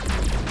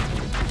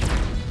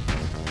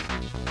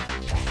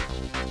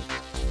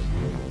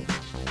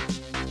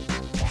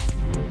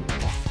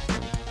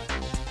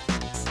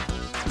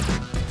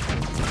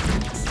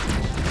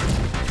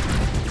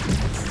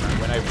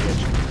 Went over the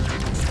edge.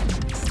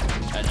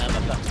 And now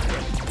that's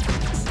great.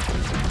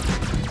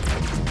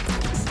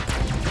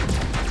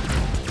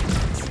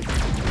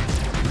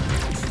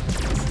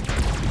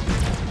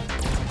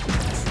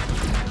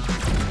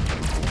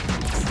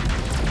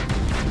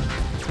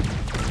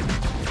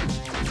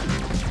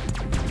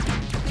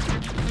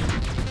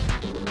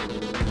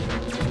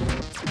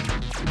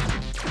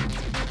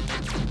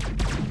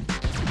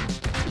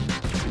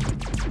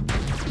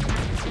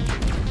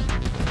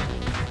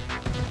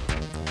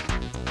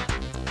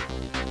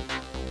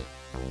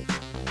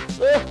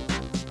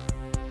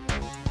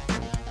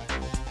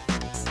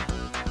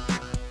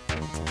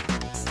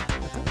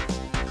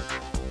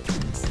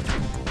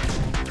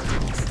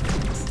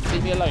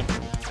 Leave me alone.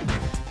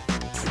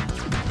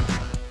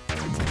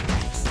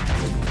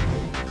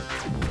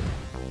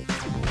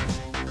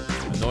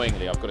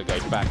 Annoyingly, I've got to go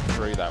back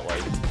through that way.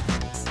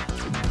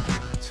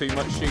 Too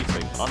much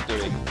shooting. I'm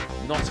doing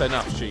not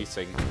enough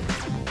shooting.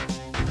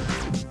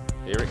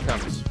 Here it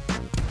comes.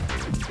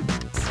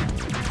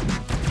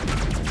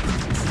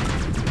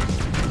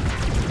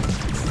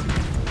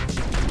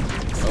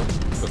 Oh,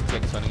 got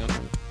click turning on.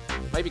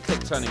 Maybe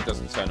click turning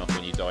doesn't turn off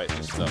when you die, it's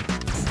just I'm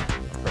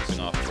pressing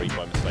R3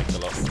 by mistake a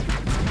lot.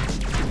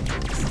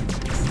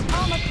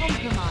 Armor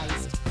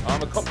compromised.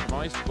 Armor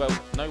compromised? Well,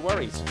 no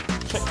worries.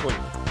 Checkpoint.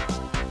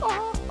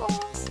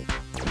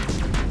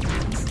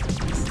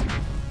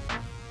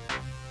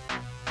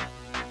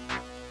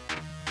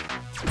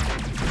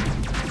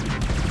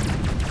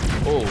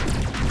 Oh,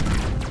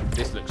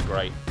 this looks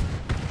great.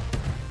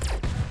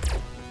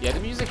 Yeah, the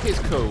music is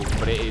cool,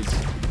 but it is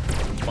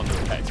on the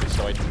repetitive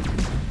side.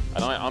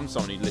 And I'm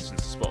someone who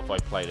listens to Spotify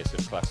playlists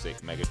of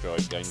classic Mega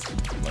Drive games,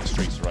 like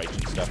Streets of Rage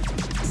and stuff.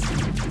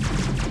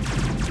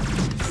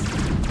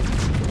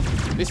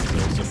 This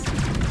is awesome.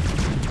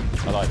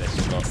 I like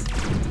this a lot.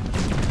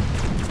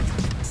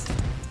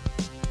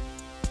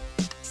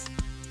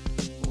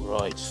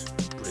 Alright,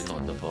 bring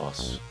on the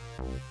boss.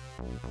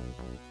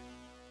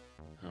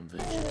 I'm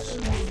vengeance.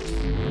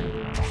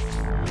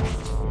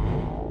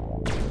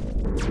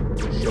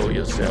 Show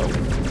yourself.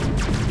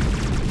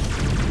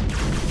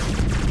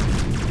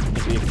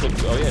 The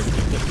eclipse. Oh yeah, it's the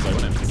eclipse though,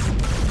 isn't it?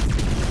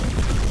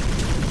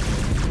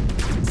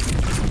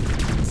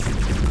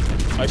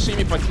 I assume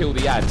if I kill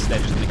the ads, they're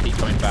just going to keep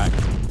coming back.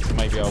 So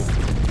maybe I'll...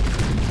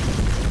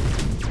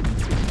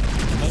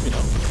 Maybe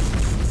not.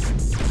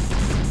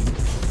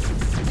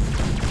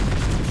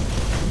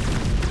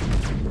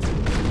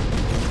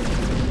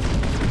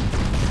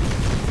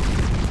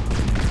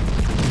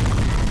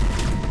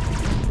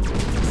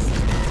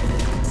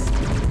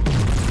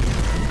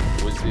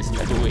 Was this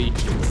level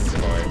each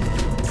inspired?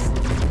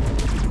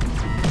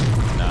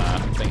 Nah, I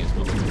think it's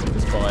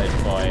inspired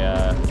by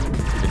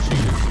the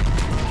Tudors.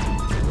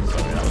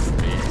 Sorry, that was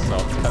being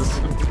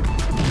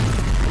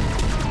sarcasm.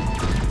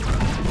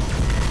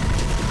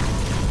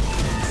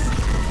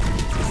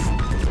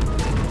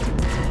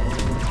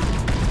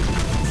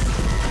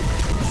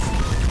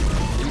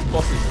 These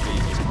bosses are the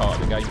easiest part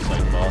of the game so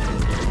far. You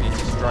just need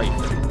to strafe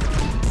them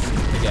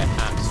to get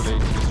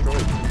absolutely destroyed.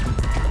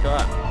 Look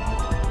at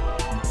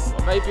that.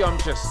 Or maybe I'm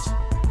just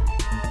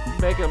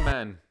Mega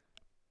Man.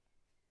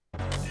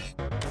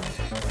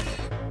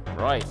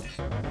 Right.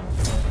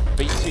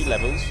 Beat 2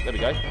 levels. There we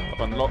go. I've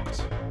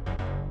unlocked.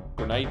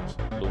 Grenade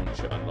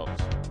launcher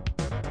unlocked.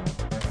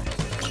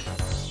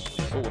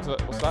 Oh,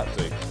 what's that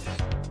do?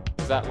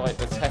 Is that like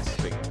the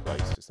testing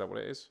place? Is that what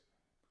it is?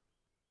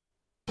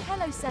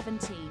 Hello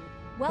 17.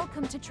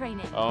 Welcome to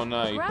training. Oh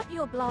no. Grab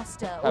your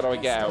blaster How or do I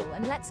get pistol out?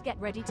 and let's get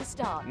ready to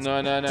start.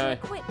 No. To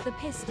equip the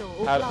pistol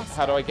or blaster,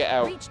 How do I get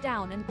out? reach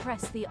down and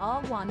press the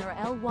R1 or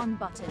L1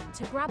 button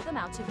to grab them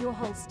out of your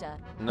holster.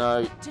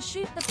 No. To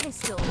shoot the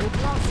pistol or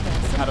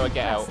blaster, How do I simply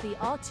get press out? the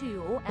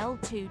R2 or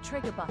L2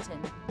 trigger button.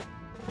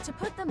 To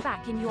put them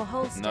back in your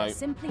holster, No.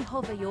 simply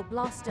hover your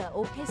blaster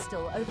or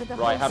pistol over the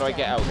holster. Right, how do I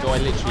get out? and Do I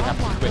press the literally have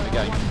to R1 quit or the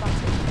game? L1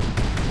 button.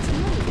 To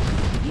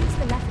move, use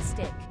the left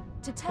stick.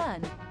 To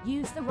turn,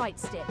 use the right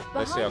stick.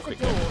 Let's see how Behind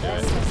the quickly I door, can do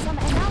there's it. some.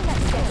 And now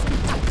let's get some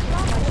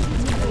practical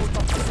using those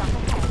boxes up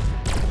ahead.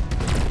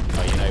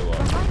 Oh, you know what?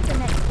 Behind the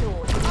next door,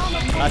 the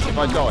armor Actually, if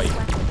I die.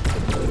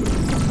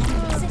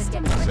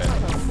 System That's it.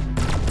 controls.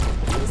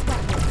 These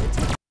weapons are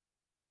taken.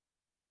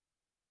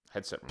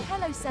 Headset.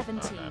 Hello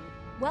 17. Oh, no.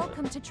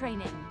 Welcome to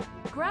training.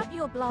 Grab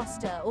your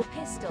blaster or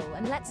pistol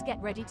and let's get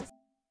ready to...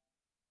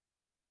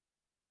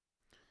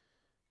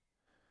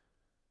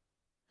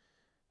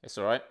 It's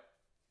alright.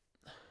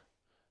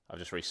 I've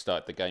just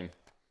restarted the game.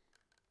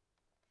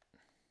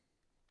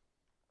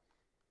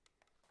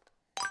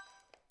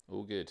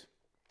 All good.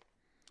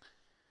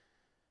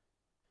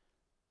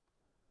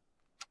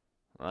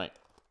 Right.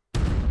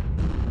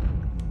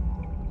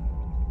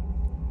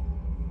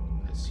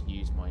 Let's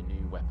use my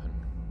new weapon,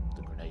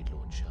 the grenade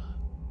launcher.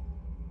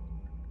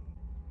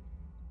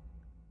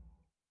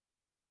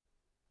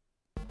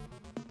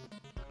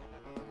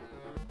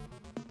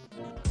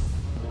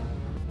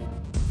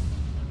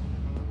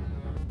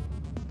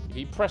 If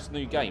you press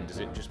new game, does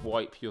it just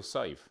wipe your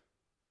save?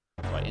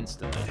 Like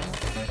instantly?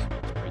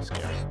 It's pretty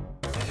scary.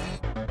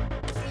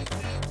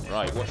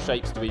 Right, what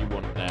shapes do we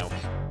want now?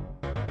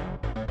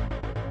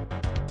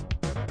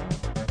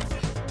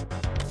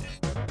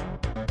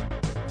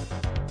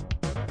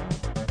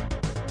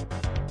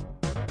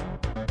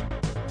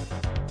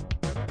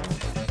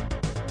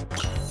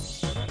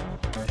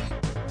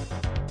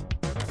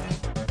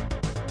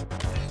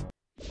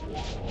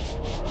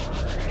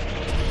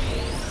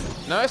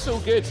 No, it's all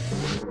good.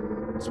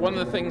 It's one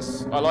of the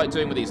things I like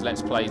doing with these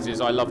Let's Plays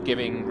is I love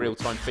giving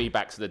real-time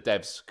feedback to the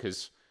devs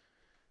because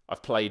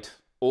I've played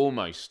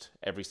almost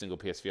every single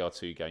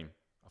PSVR2 game.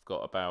 I've got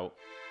about,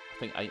 I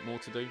think, 8 more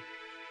to do,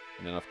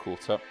 and then I've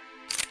caught up.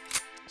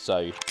 So,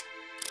 you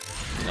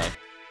know,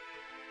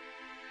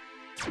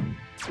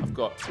 I've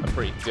got a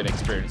pretty good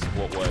experience of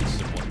what works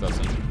and what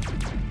doesn't.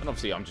 And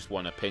obviously, I'm just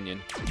one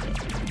opinion.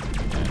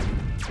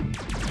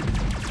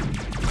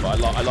 But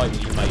I like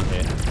what you made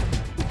here.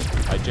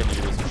 I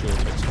genuinely wasn't sure what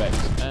to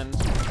expect, and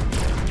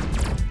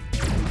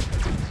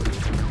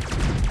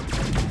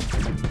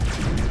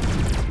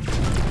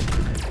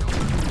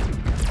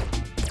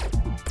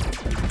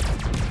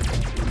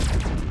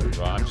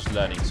right, I'm just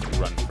learning to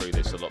run through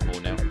this a lot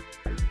more now.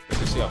 Let's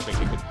just see how quick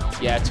it could.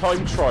 Yeah,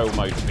 time trial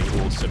mode would be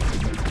awesome.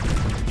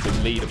 The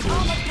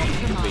leaderboard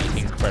would be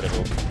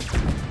incredible.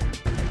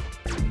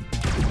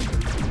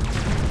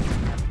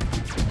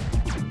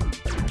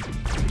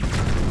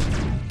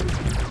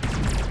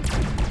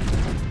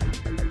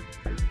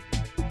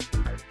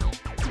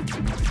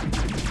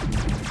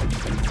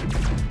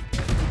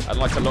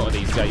 like a lot of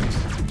these games.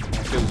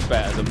 It feels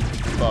better the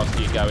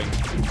faster you're going.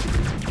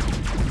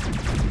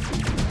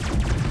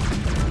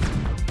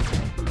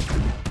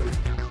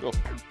 Oh.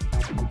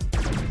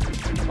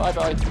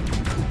 Bye-bye.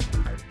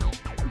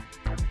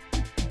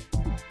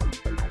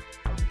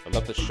 I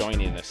love the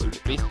shininess.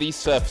 These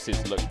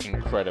surfaces look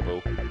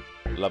incredible.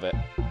 Love it.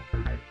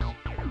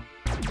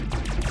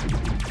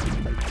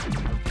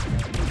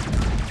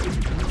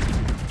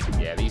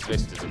 Yeah, these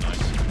vistas are nice.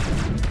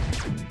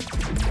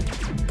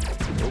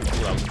 Oh,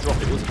 that was a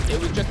drop. It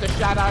was just a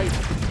shadow.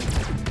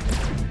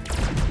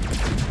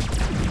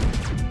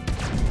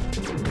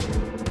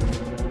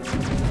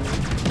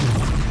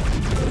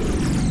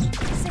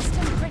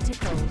 System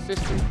critical.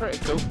 System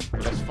critical.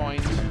 Let's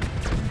find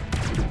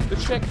the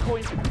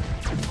checkpoint.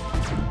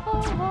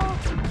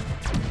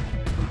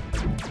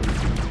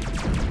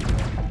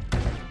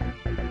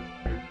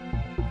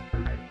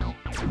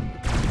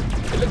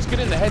 It looks good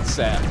in the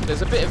headset.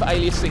 There's a bit of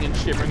aliasing and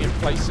shimmering in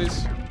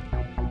places.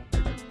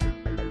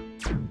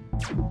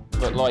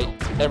 But like,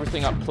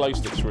 everything up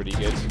close looks really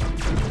good.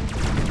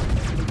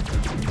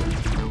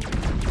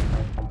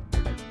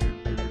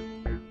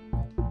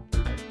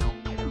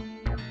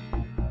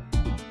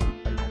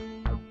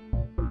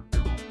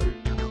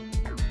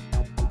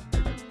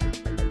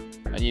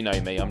 And you know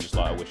me, I'm just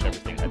like, I wish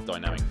everything had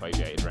dynamic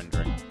foveated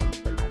rendering.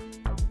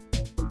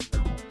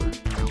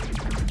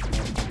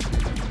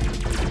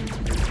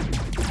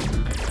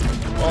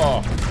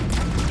 Oh,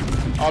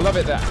 I love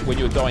it that when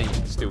you're dying, you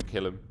can still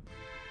kill him.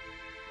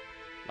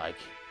 Like,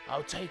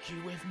 I'll take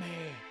you with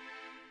me.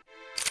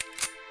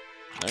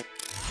 Nope.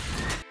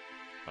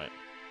 Right.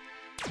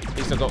 At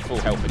least I've got full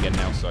health again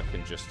now, so I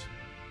can just...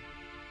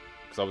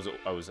 Because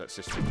I was at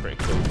system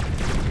critical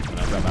when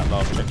I was at that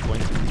last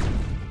checkpoint.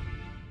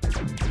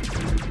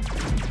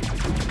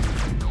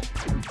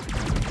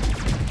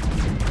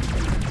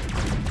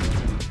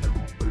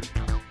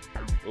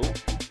 Oh.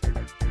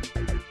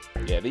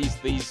 Yeah,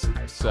 these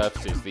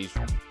surfaces, these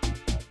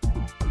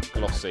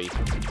glossy,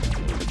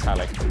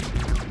 metallic.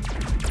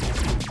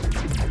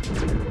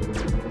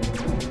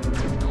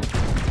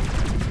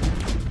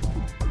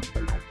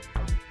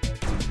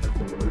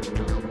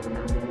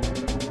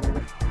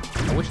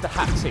 I wish the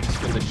haptics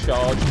for the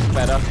charge was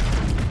better,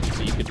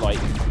 so you could like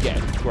get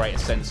a greater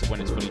sense of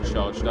when it's fully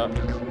charged up.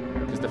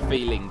 Because the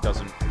feeling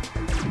doesn't.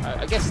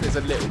 I guess there's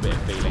a little bit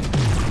of feeling.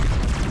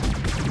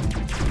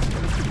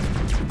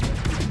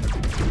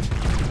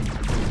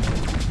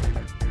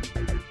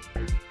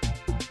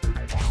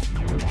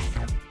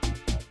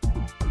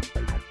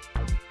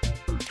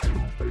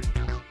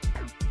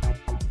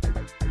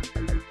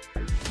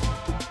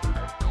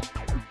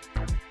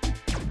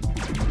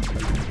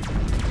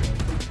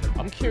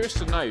 Curious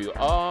to know,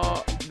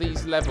 are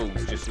these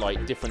levels just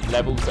like different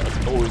levels,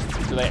 or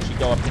do they actually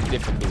go up in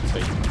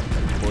difficulty,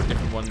 or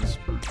different ones,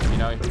 you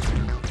know?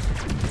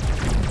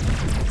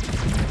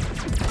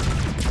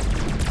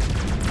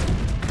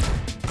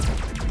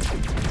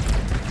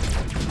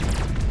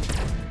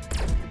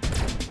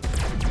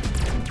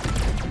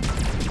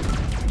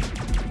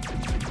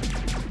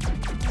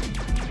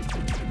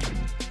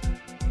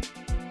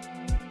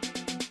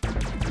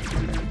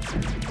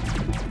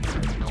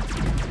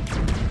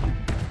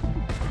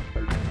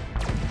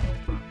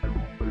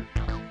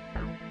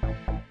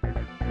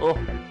 Oh,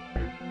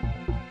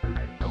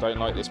 I don't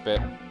like this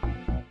bit.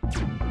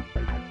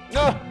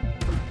 No!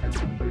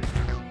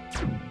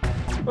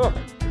 Oh,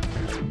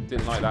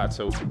 didn't like that at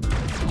all.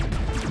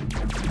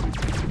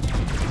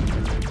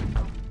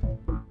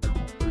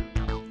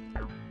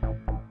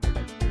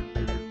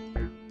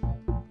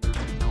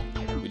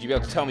 Would you be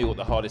able to tell me what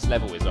the hardest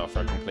level is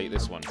after I complete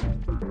this one?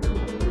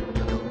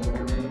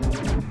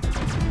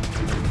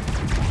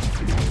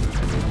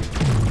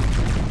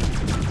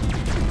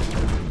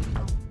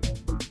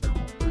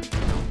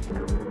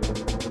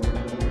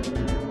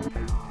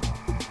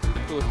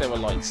 If there were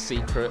like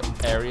secret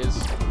areas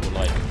or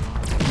like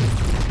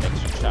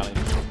extra challenge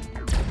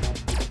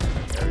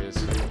areas.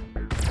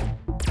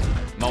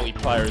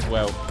 Multiplayer as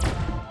well.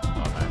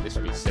 Oh man, this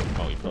would be sick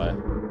multiplayer.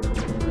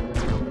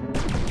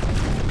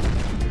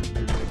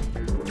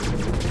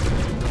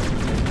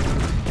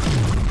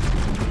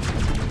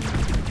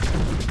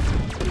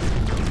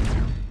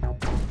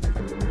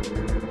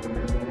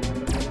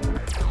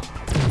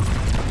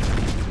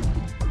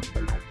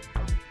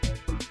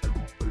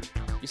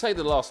 Say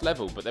the last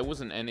level, but there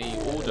wasn't any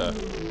order.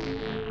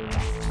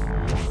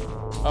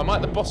 Oh, I'm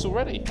at the boss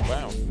already.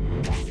 Wow.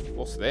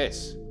 What's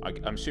this?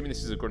 I'm assuming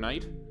this is a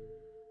grenade.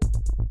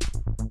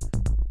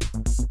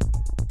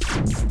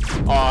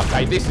 Oh,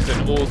 okay, this is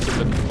an awesome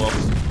looking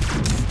boss.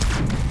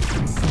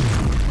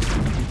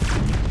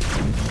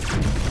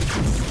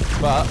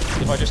 But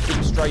if I just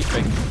keep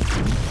strafing,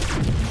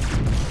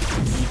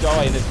 you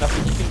die and there's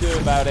nothing you can do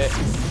about it.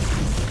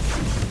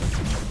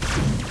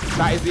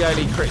 That is the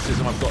only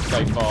criticism I've got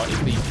so far, is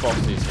these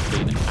bosses have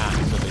been an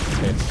absolute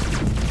piss.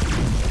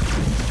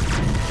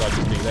 So I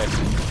just do this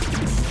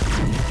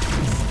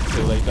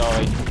until they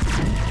die.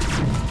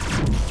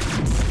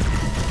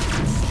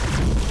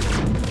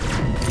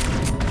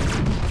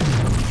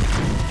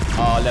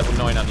 Ah, level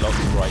 9 unlocks,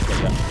 right,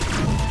 got ya.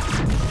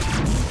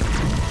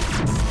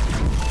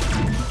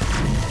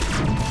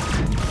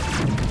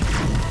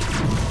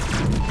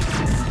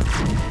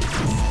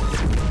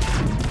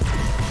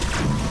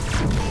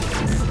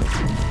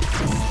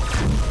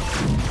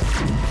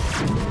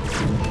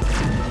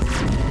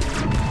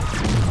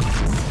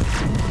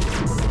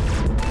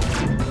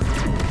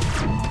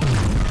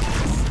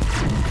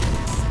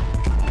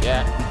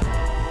 Yeah.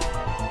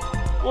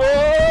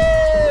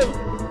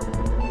 Whoa!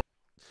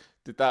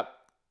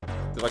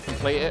 Did I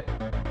complete it?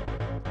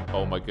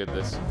 Oh my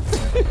goodness.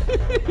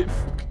 if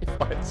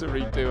I had to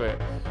redo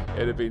it,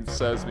 it'd have been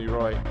serves me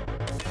right.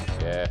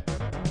 Yeah. I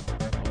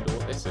wonder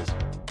what this is.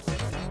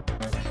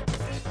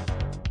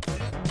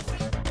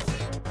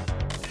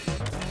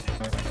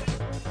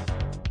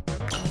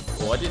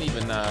 Oh, I didn't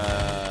even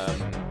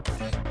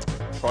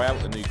try out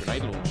the new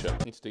grenade launcher.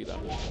 I need to do that.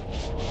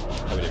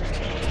 Oh, we didn't.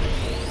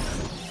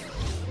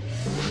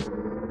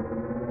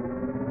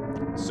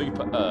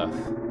 Super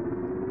Earth.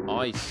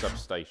 Ice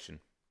substation.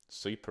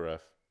 Super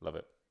Earth. Love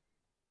it.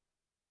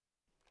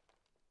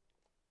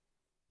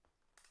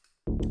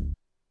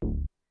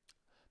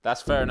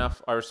 That's fair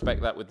enough. I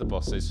respect that with the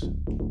bosses.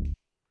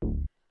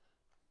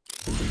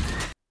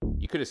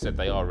 You could have said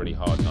they are really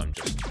hard and I'm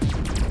just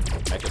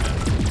Mega Man.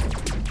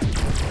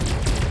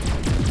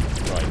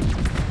 Right.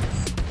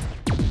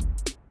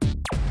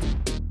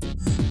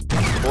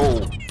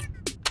 Oh.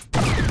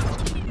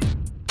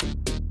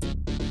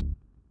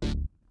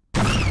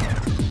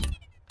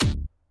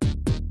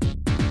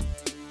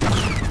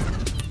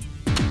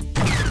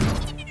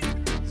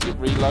 Does it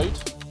reload?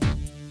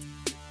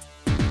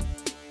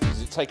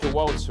 Does it take a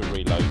while to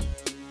reload?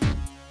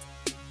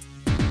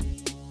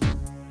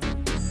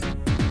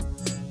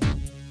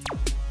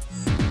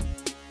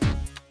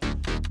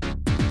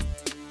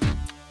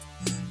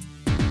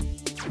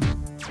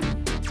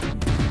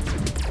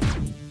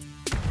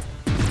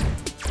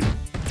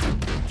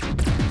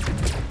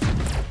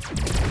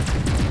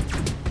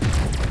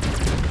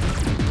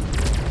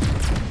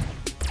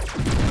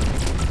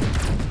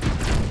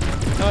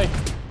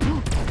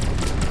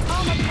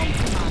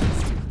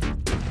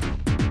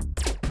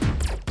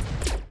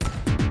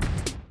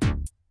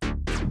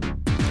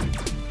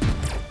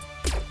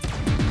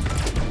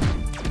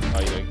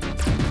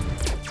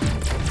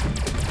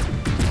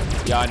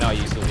 Yeah, I know I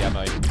used all the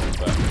ammo,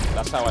 but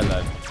that's how I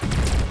learn.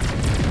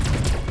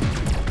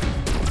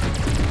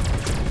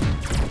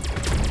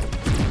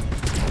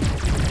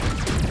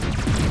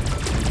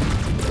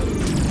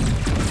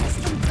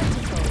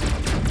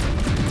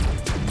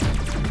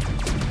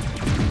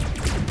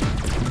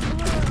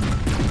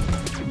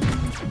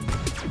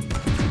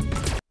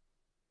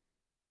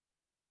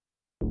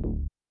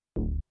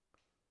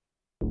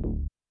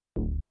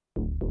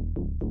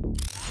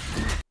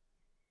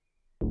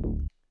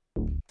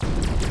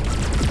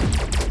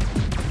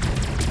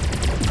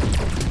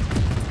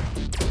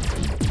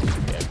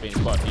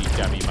 Quite a few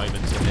jammy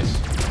moments in this.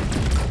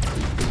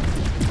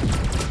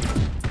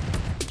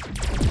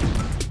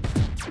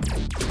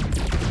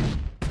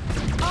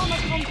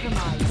 Armor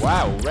compromised.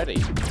 Wow,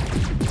 already.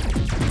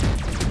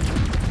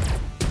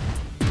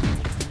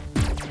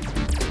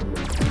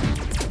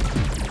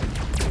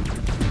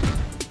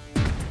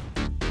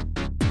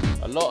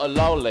 A lot of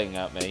lolling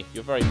at me.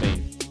 You're very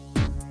mean.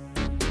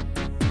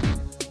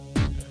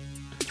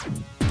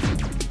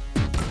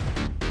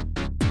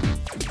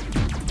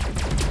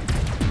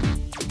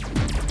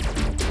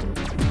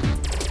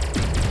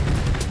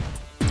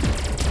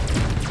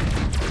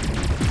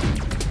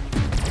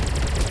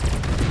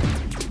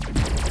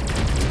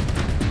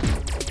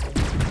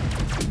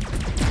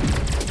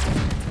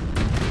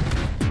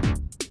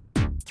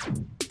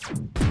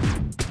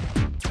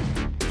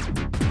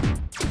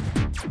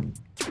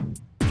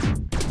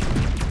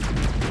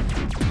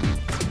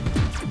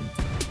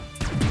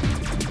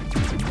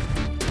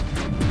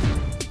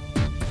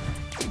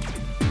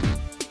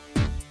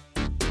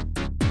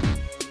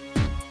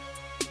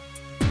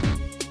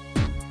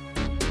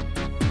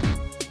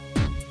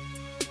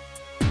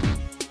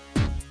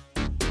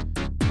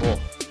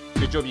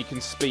 Good job, you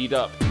can speed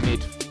up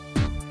mid.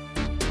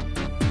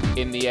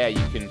 In the air,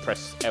 you can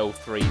press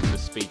L3 to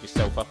speed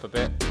yourself up a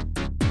bit.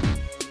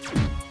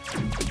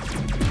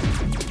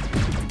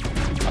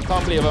 I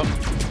can't believe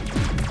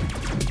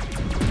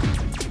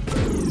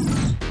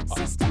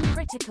System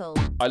critical.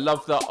 I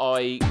love that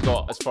I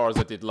got as far as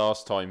I did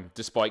last time,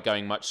 despite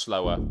going much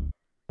slower.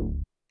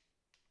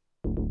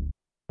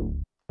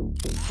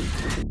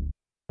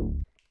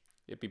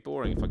 It'd be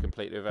boring if I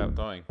completed it without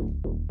dying.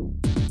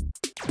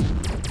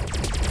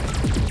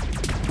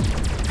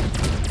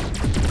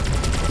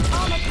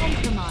 Armor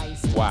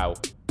compromised. Wow.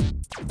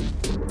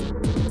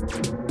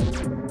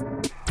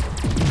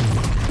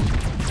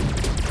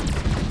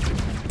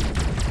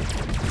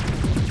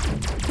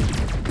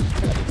 I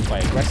need to play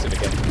aggressive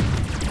again.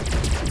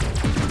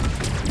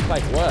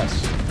 Play worse.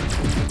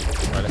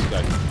 Right, let's go.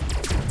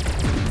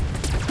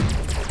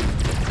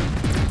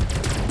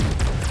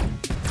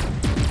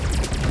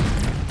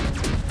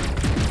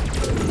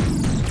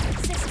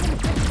 System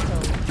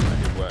critical. That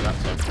didn't work that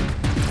time.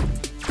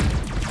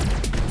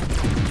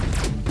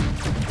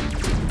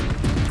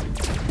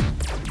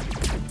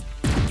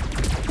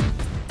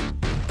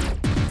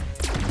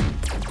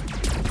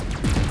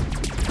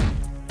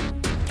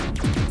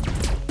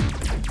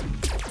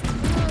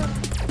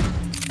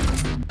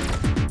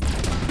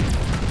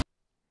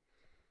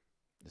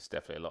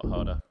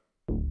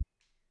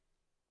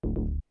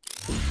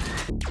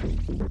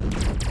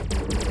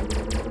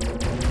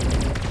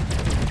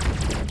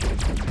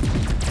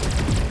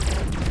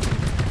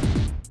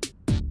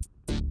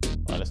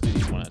 Right, let's do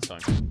these one at a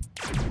time.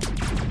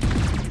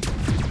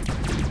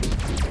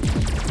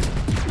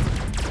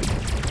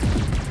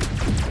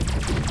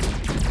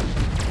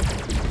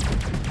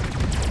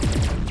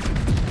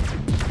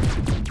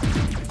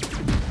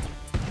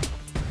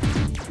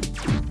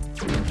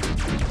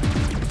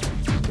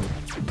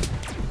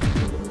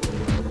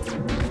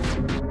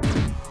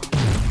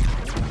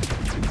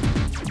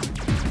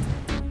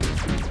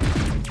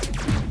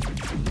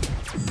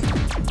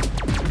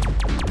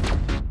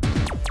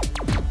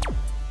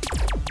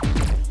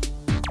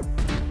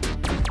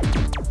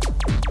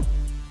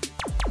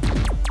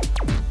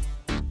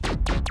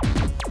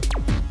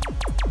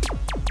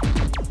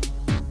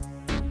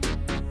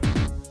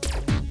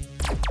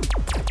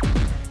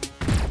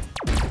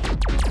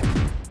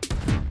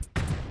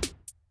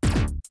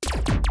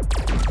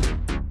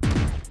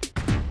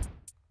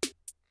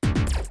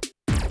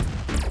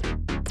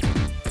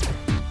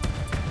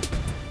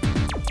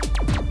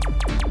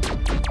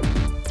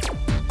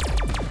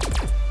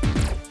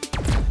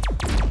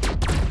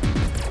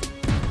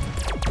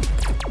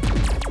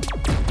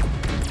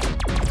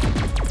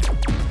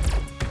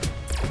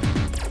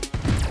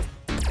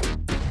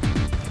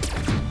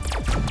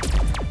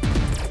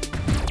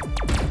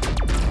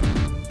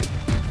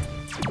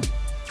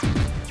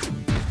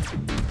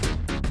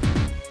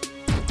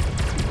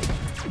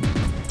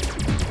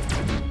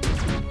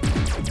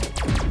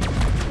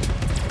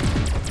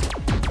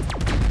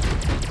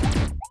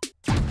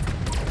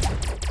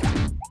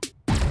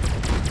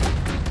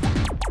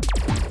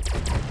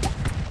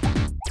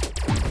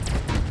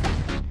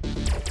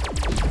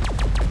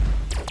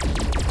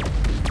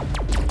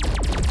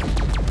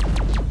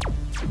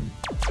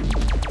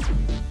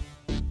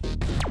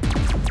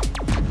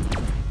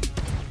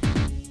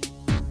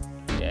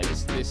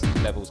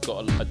 Level's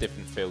got a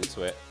different feel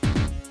to it.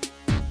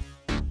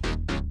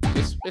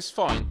 It's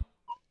fine,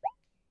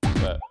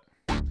 but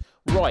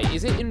right,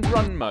 is it in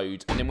run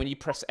mode? And then when you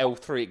press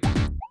L3,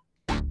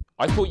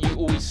 I thought you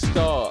always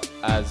start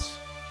as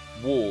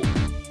walk.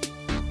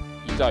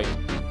 You don't.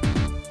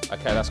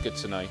 Okay, that's good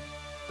to know.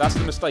 That's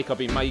the mistake I've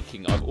been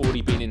making. I've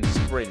already been in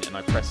sprint and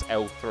I press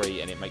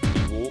L3 and it makes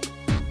me walk.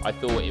 I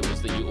thought it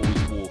was that you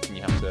always walk and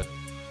you have to.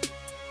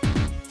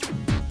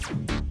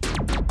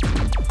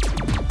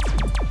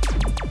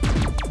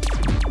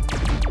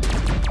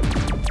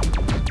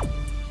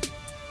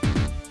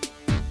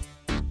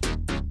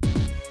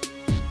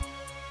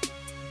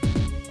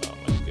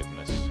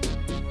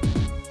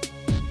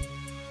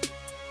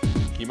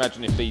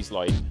 Imagine if these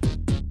like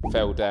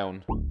fell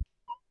down.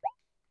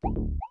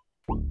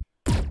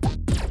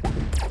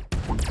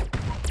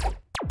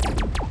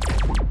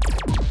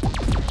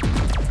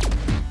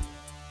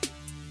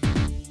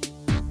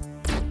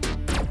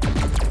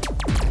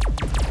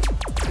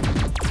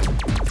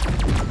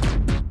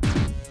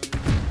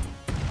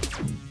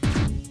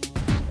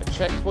 A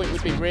checkpoint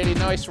would be really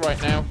nice right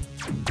now.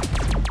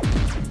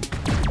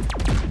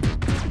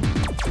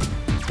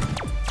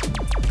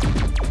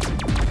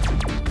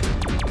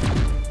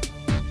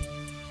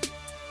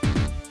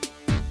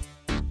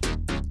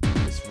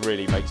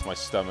 Really makes my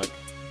stomach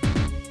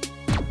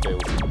feel.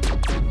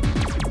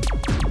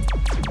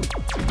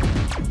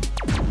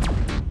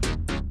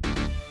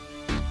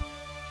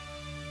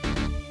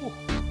 Ooh.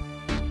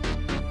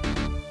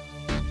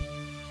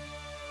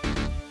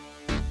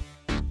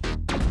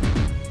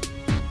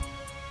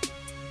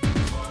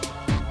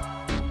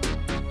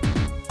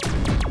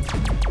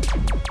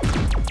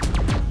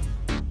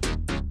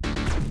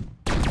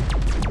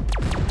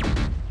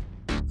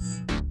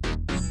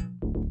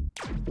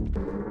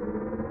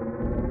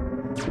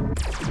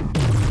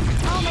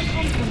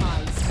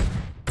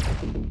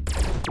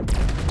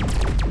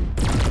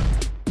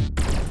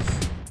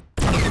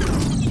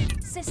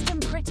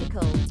 System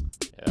critical.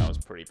 Yeah, that was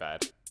pretty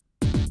bad.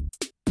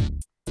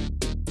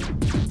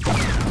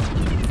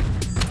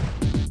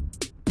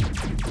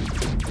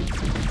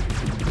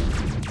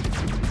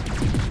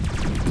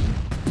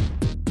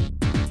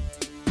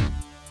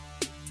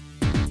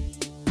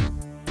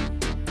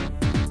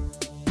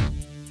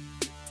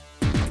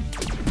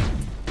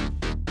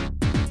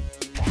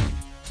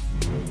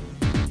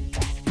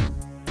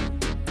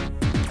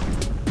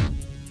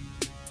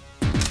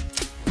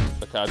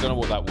 Okay, I don't know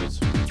what that was.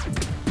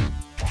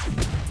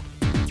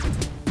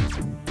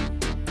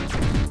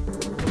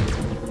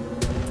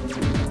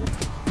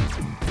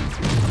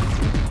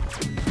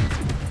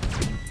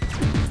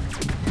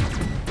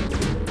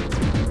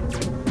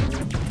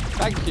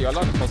 Thank you, I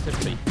like the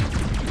positivity.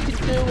 You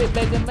can do it,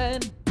 Mega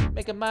Man.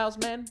 Mega Miles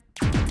Man.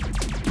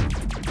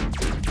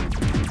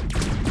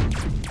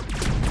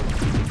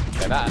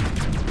 Yeah, that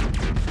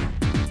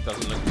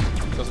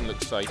doesn't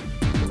look safe.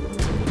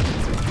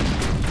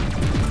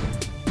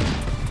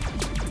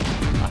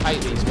 I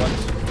hate these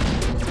ones.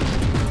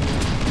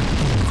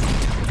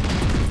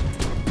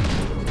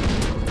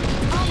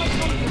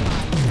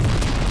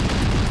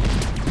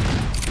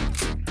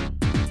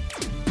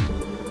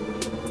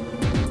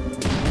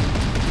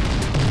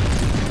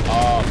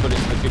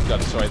 good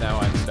gun. Sorry, now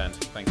I understand.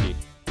 Thank you.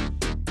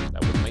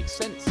 That would make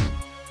sense.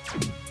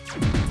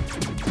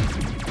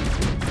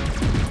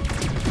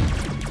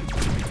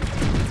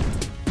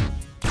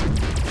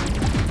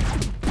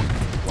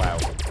 Wow.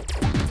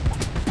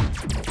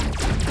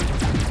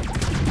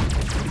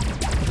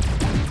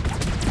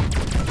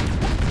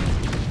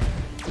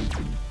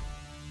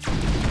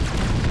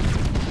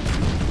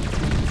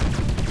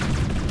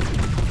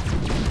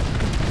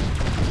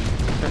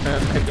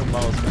 Mega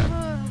Miles Man.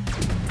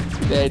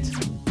 Dead.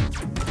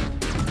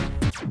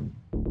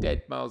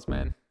 Dead Miles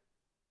Man.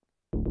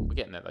 We're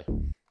getting there though.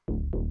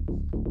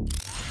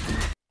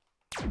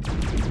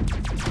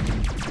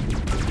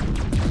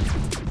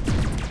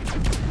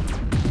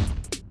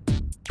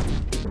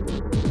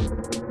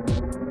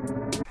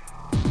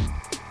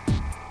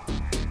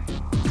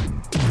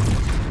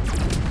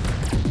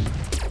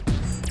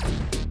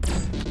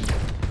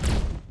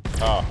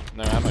 Oh,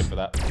 no ammo for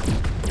that.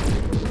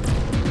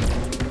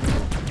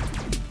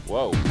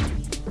 Whoa.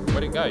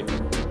 Where'd it go?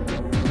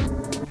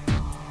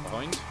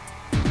 Behind?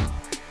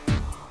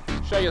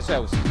 Show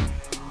yourselves.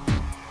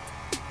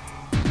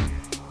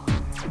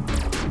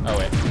 Oh,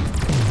 it.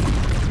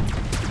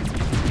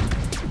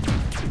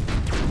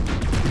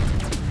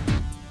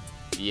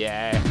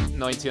 Yeah,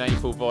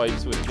 1984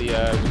 vibes with the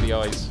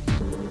eyes.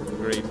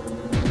 Agreed.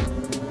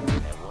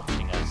 They're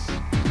watching us.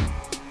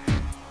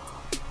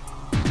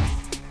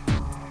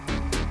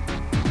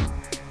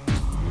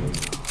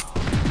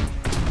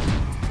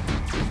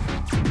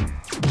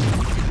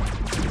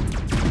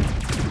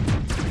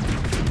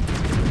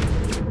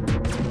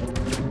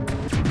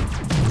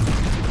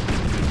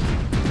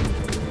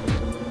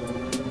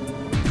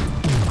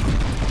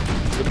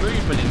 The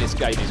movement in this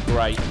game is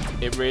great.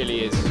 It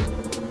really is.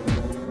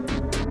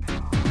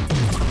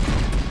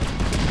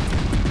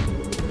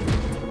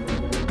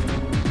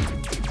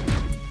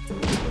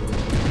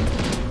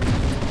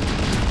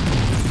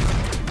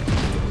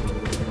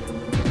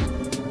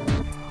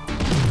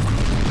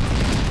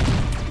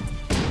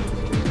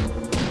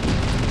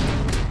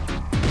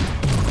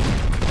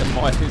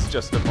 Mine is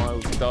just a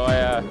Miles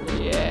Dyer.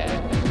 Yeah.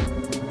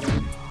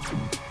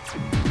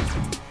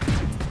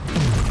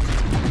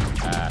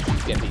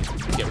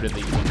 Get rid of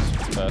these ones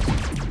first.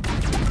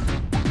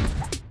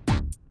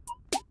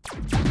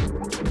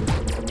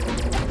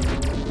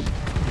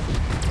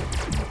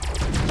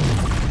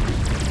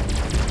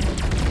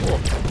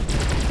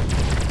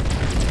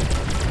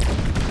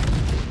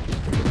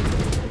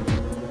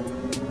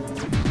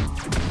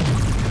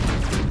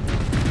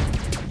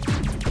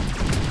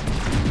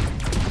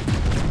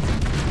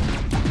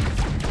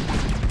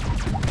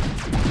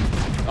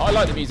 I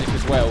like the music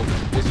as well.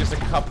 There's just a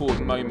couple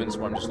of moments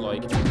where I'm just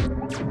like...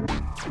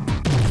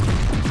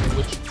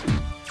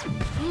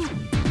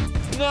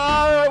 No,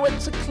 I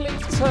went to click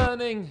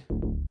turning.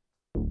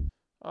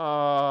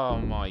 Oh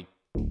my...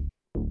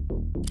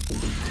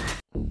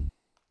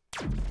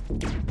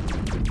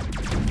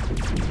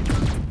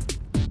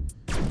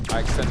 I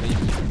accidentally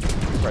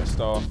pressed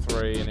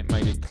R3 and it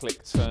made it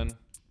click turn.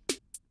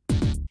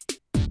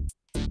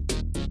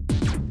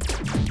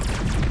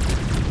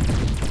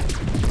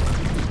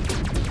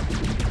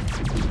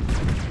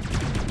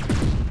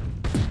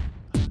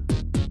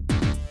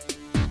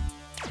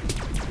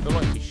 I feel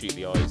like if you shoot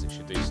the eyes, it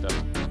should do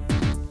stuff.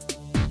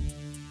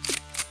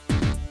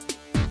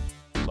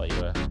 Like you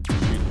were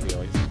shooting the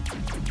eyes.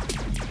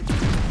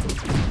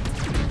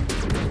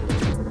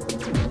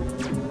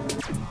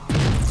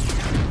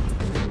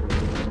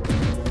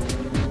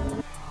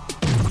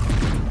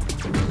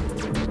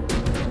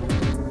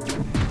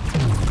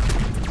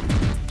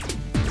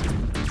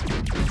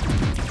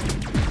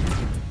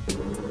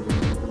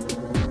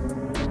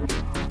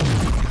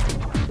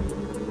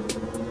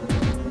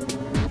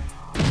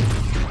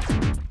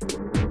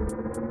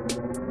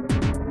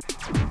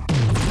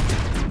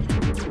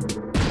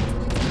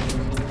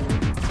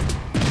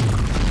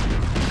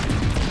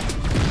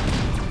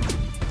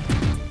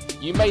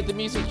 You made the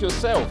music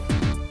yourself.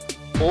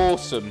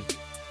 Awesome.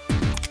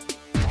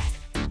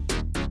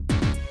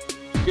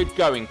 Good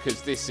going,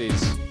 because this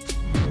is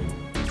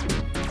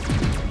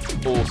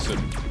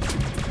awesome.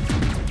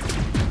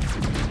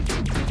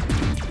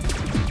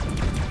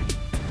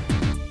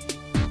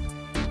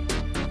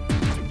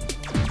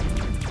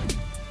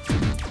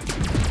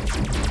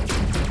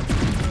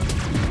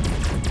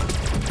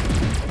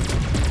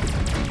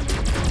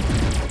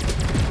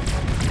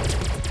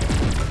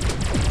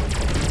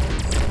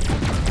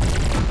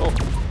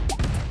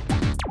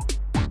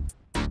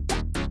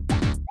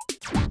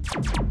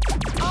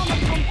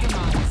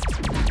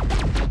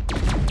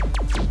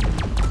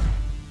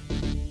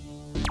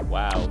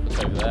 Wow, what's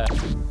over there?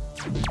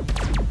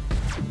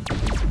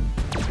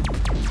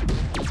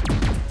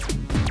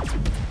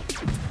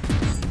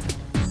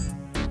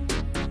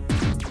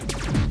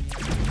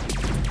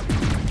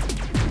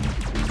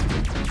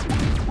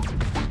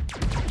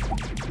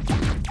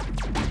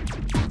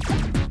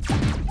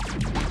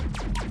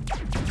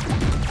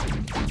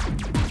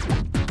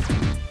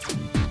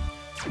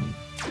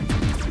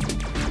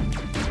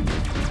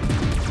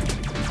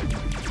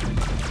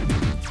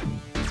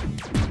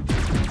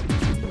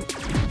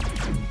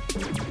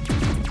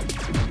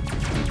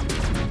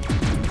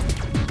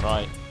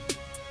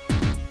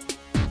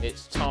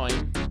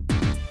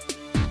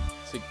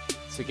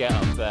 to get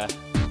up there.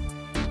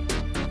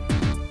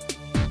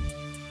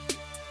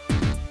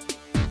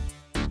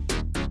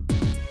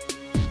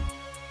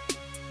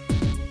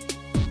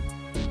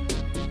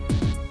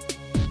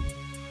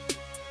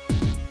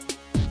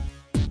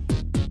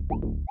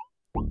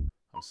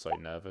 I'm so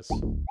nervous.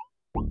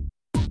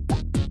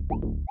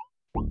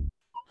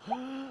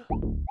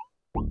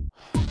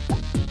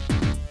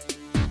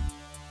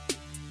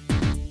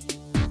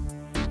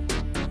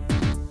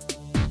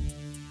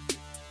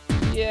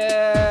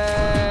 Yeah!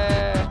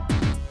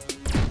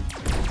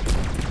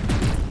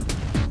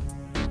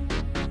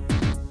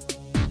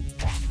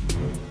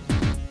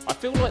 I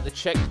feel like the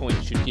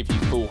checkpoint should give you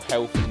full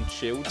health and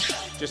shield,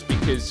 just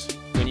because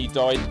when you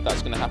die,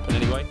 that's going to happen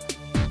anyway.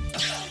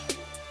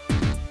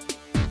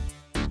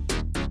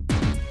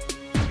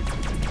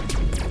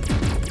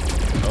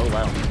 Oh,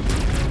 wow.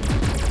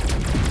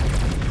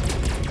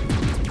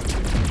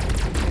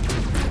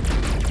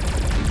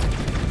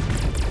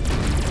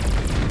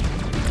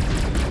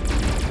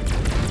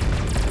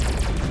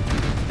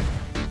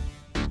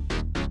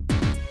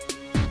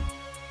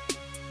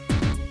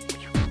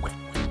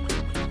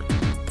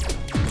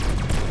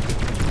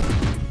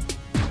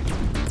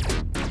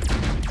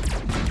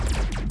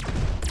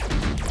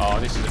 Oh,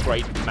 this is a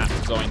great map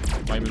design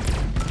moment.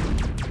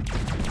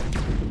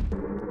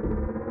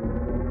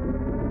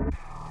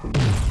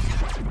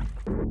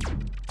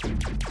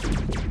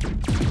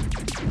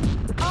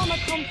 Armor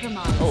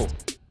compromised. Oh.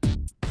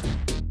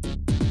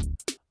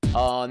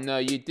 Oh, no,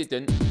 you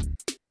didn't.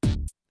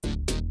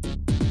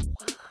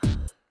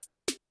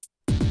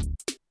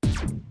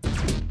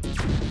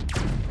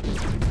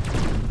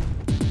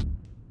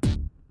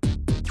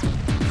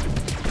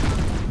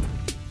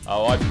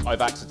 Oh,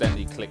 I've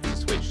accidentally clicked the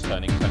switch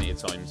turning plenty of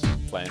times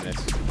playing this.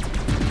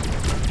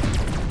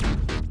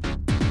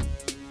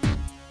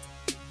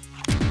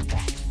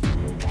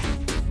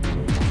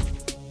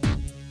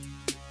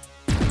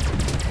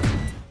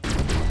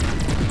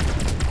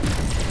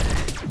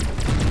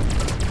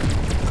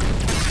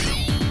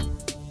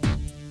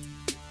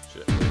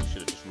 Should have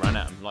just ran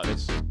at him like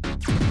this.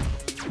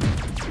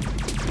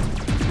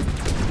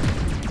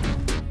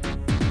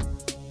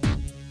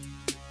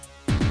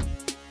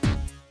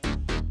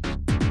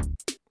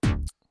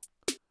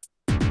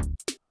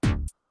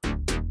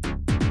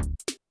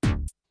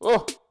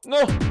 Oh,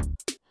 no!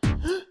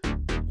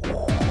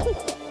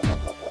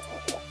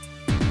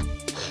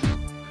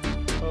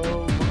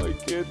 Oh my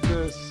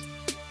goodness.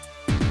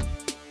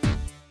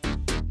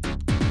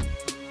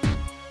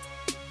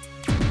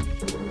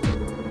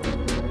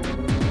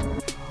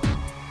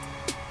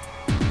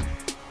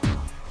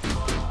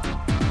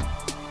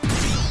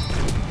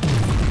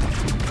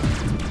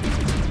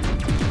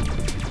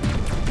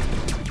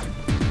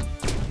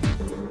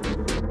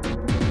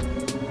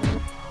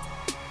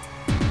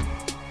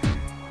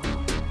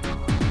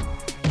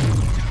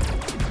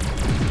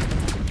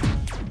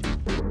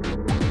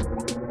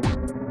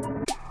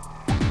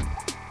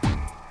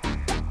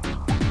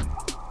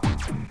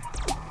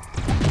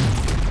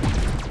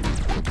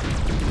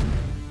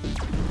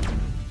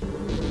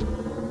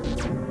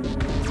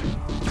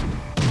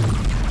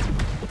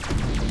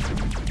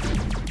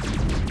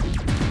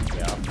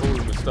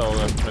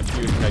 On a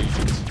few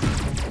occasions.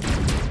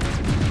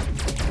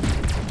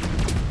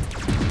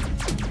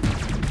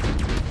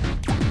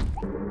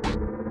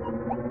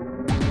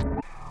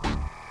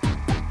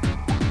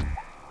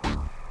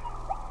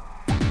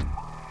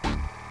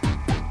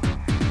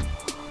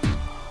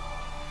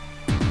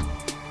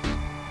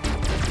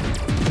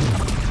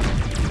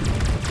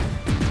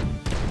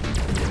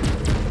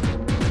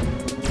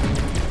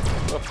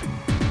 Oh.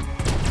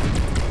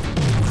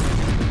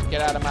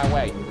 Get out of my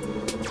way.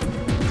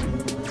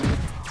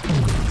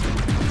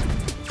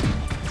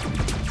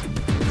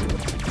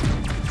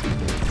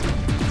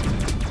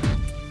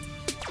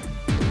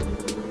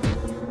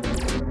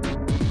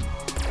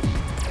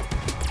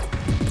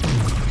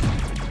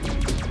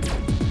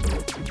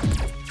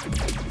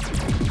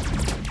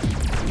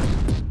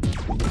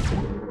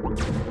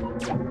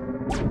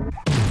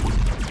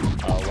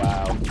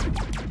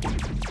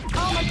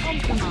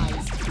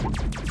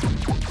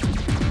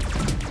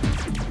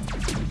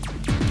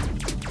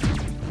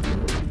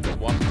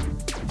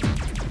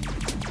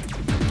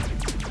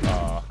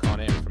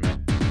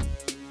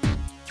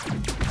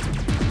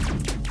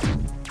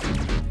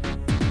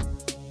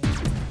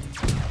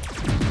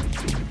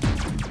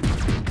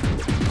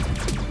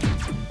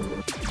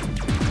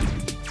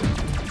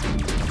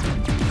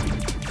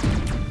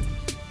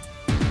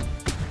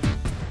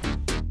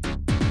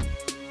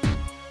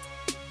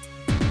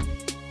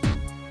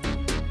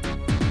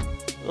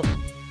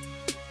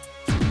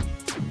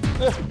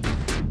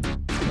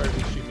 Where did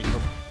he shoot me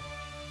from?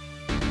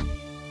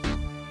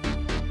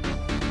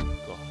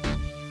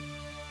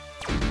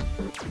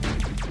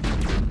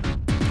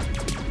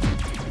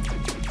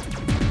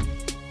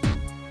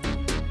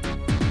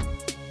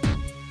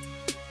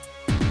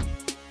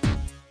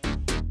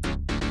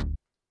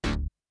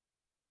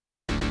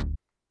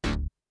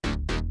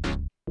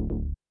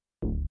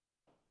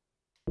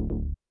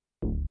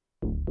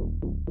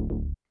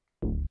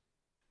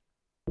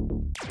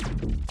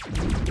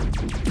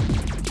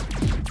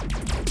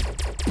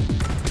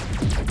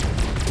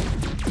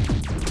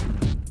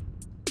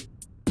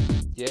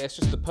 Yeah, it's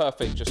just the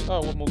perfect, just,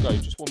 oh, one more go,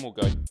 just one more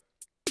go.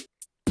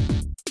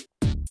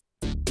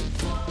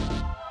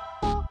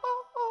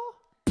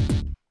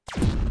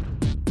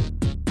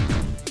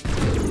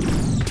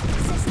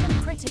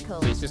 System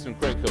critical. See, system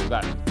critical,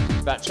 that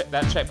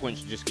checkpoint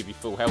should just give you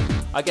full health.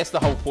 I guess the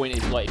whole point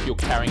is, like, if you're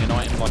carrying an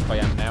item like I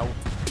am now,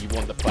 you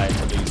want the player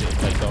to lose it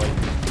if they die.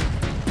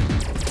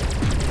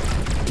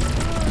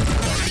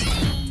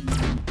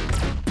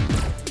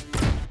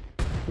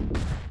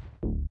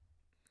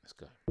 Let's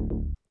go.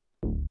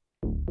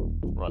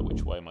 Right,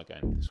 which way am I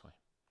going? This way.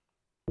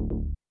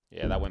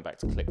 Yeah, that went back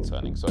to click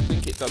turning, so I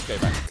think it does go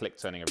back to click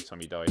turning every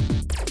time you die.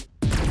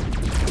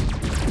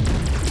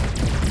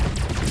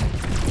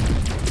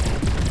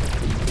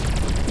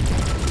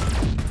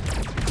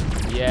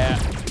 Yeah,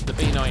 the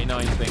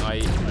B99 thing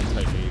I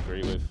totally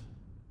agree with.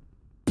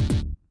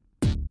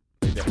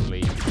 They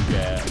definitely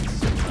share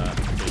similar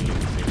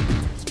feelings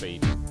in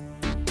speed.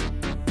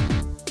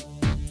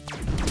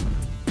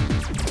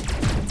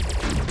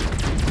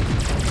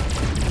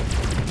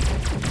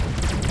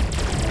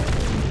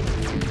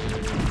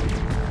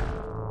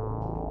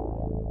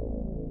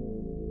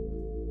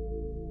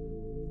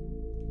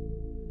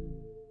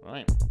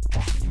 Right.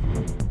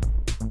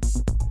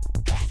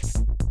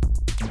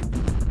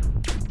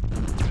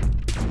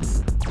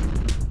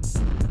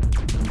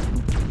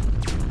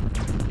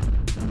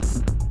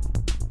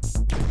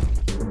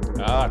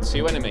 Ah,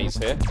 2 enemies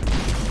here.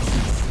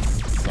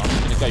 So I'm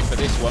just going to go for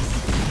this one.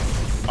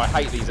 I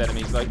hate these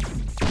enemies though.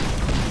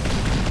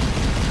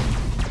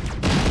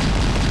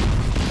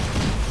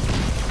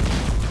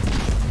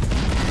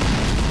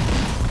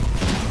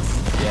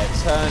 Yeah,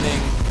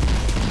 turning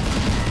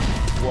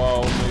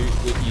while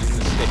using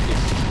the stick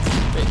is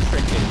a bit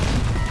tricky.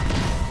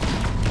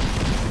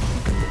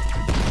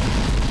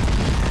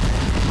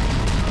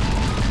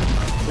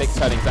 Click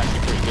turning is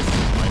actually pretty good at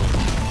this moment.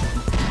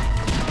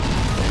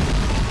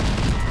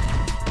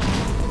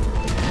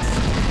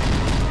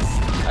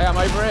 Hey, I'm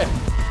over here.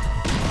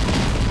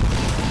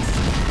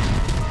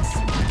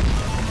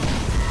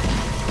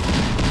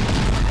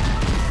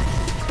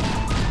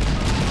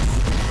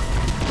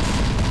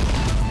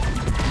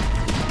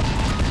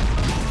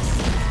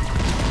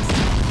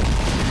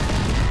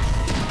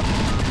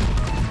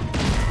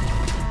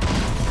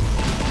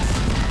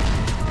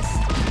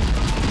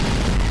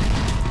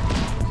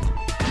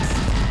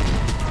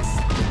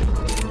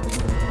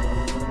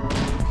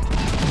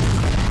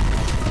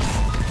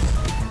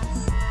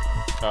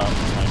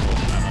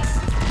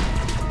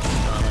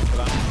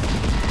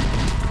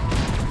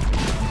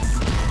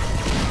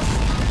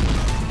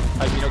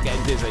 Hope you're not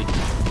getting dizzy.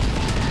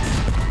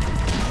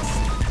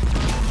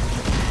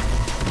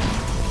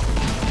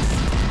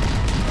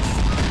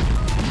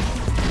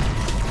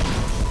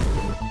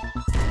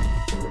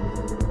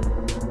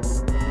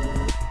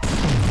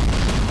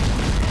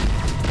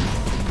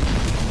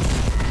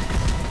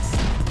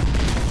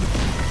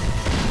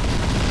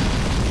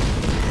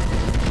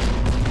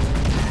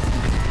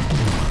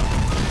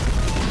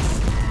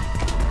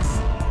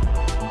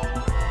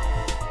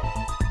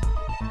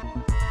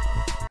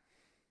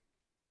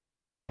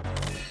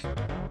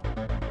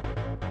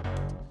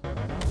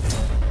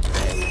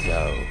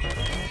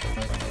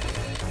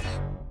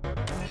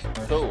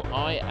 Cool,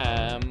 I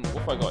am...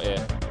 what have I got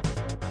here?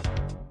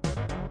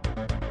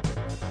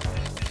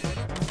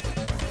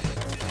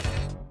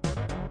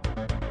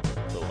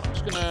 Cool,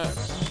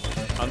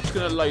 I'm just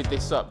gonna load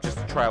this up just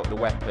to try out the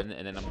weapon,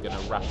 and then I'm gonna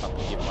wrap up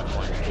and give my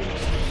final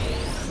thoughts.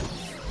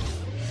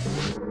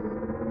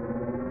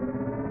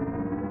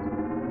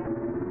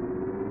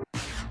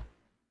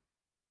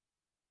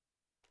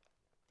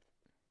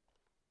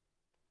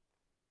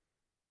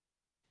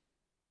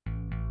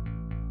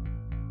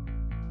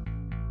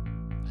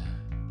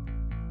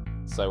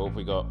 So what have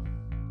we got?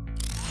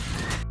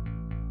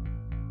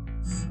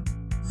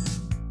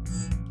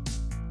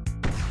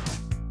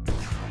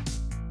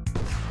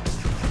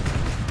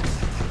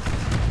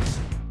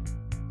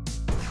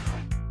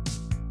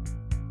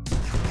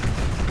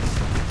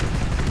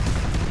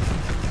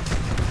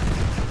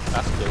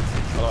 That's cool.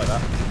 I like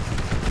that.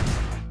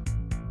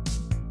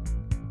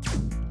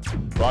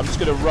 Right, I'm just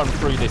going to run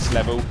through this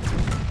level.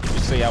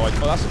 Just see how I...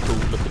 oh, that's a cool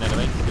looking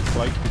enemy. Good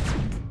cloak.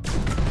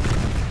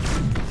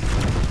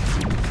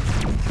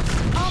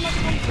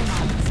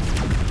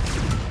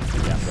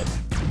 Yeah, good.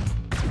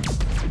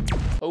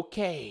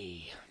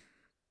 Okay.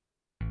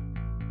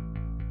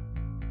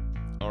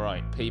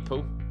 Alright,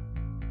 people.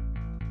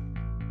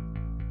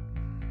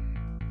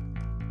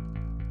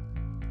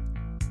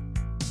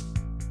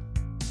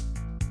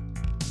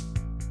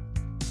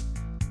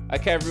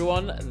 Okay,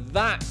 everyone,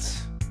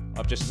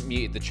 I've just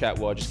muted the chat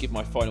while I just give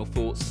my final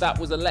thoughts. That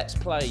was a Let's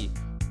Play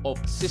of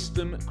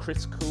System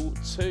Critical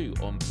 2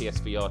 on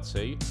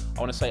PSVR2. I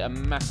want to say a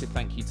massive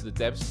thank you to the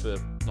devs for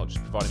not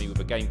just providing me with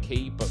a game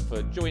key, but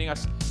for joining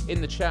us in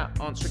the chat,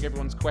 answering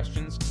everyone's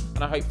questions.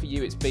 And I hope for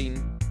you it's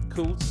been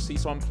cool to see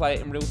someone play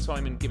it in real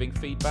time and giving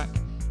feedback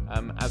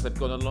as they've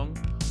gone along.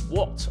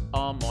 what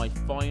are my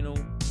final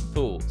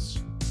thoughts?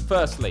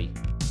 Firstly,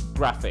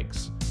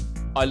 graphics.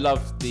 I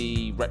love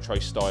the retro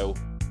style.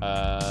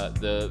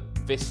 The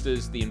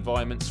vistas, the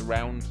environments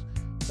around,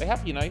 they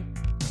have, you know,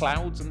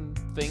 clouds and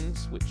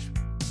things, which,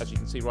 as you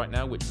can see right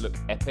now, which look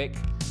epic.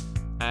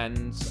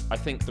 And I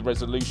think the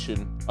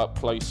resolution up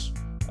close,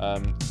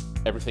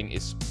 everything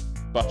is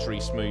buttery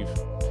smooth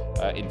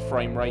in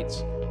frame rates,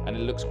 and it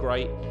looks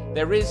great.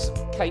 There is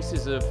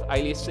cases of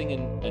aliasing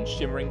and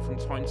shimmering from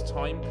time to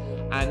time,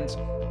 and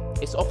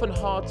it's often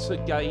hard to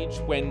gauge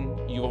when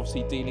you're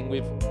obviously dealing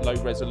with low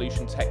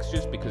resolution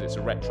textures because it's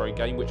a retro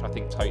game, which I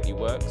think totally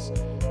works.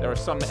 There are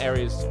some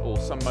areas or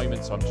some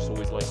moments I'm just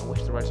always like, I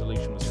wish the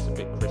resolution was just a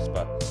bit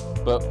crisper.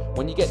 But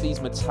when you get these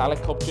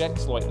metallic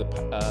objects like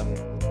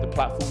the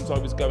platforms I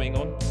was going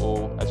on,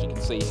 or as you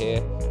can see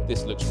here,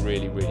 this looks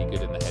really, really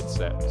good in the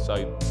headset.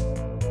 So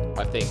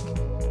I think,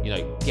 you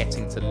know,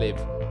 getting to live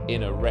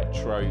in a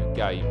retro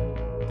game,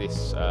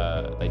 this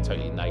they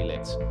totally nail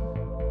it.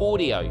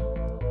 Audio.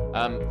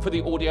 For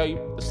the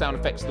audio, the sound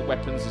effects of the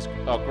weapons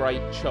are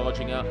great,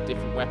 charging up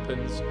different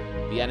weapons,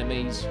 the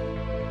enemies,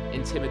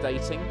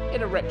 intimidating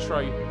in a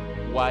retro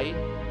way.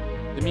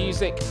 The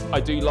music I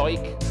do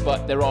like,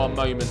 but there are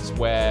moments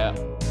where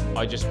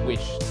I just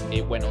wish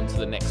it went on to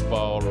the next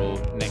bar or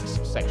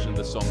next section of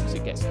the song because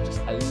it gets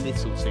just a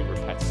little too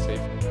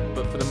repetitive.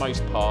 But for the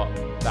most part,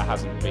 that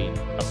hasn't been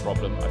a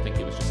problem. I think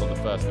it was just on the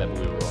first level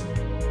we were on.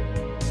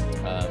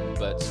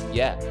 But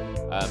yeah,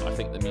 I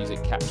think the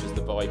music captures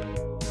the vibe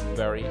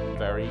very,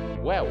 very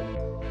well.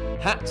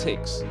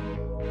 Haptics.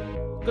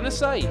 I'm gonna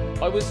say,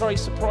 I was very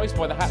surprised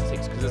by the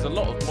haptics because there's a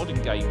lot of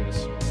modern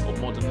games or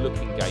modern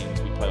looking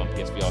games we play on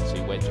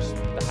PSVR2 where just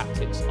the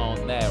haptics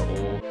aren't there,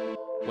 or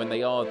when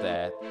they are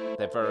there,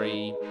 they're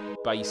very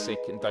basic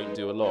and don't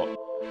do a lot.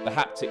 The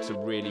haptics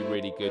are really,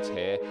 really good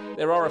here.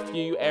 There are a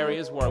few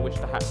areas where I wish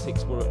the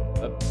haptics were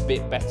a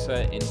bit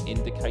better in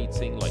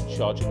indicating, like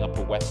charging up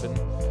a weapon.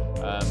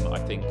 I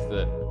think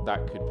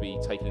that could be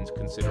taken into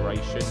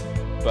consideration.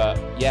 But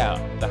yeah,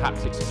 the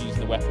haptics of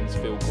using the weapons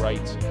feel great.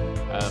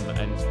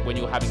 And when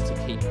you're having to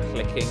keep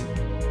clicking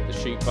the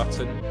shoot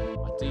button,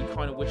 I do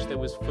kind of wish there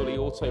was fully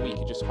auto where you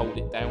could just hold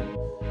it down.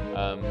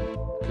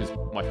 Because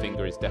my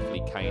finger is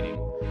definitely caning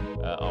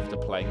after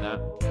playing that.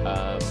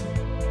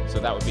 So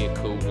that would be a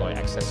cool like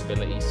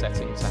accessibility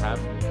setting to have.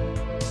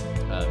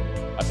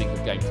 I think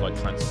of games like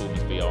Transformers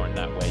VR and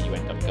that, where you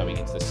end up going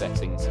into the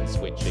settings and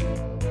switching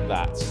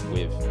that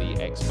with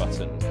the X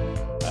button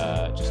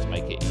just to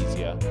make it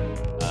easier.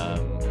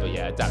 But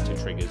yeah,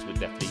 adaptive triggers would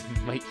definitely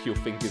make your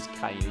fingers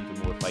cane even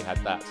more if they had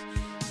that,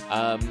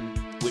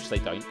 which they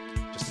don't,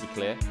 just to be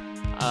clear.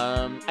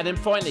 And then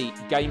finally,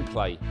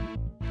 gameplay.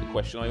 The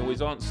question I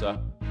always answer,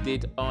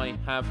 did I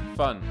have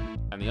fun?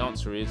 And the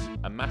answer is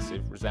a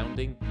massive,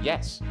 resounding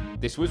yes.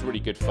 This was really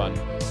good fun.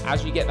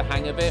 As you get the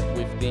hang of it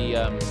with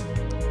the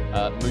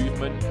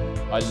movement,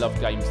 I love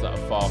games that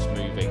are fast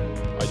moving.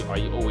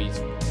 I always,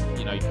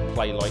 you know,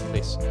 play like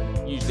this,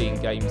 usually in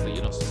games that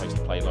you're not supposed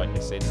to play like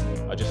this in.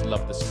 I just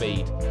love the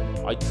speed.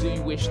 I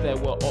do wish there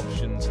were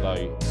options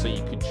though, so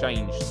you could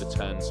change the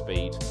turn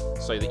speed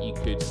so that you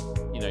could,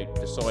 you know,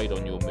 decide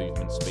on your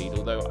movement speed.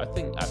 Although I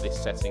think at this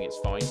setting it's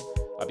fine.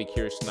 I'd be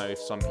curious to know if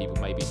some people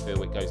maybe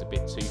feel it goes a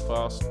bit too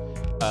fast.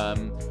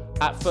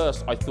 At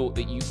first, I thought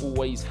that you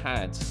always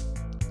had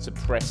to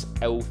press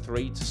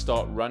L3 to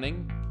start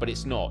running, but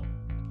it's not.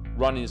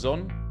 Run is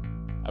on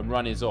and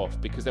run is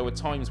off, because there were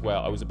times where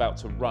I was about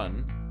to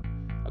run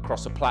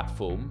across a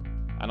platform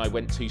and I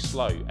went too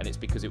slow, and it's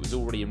because it was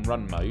already in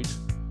run mode,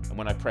 and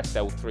when I pressed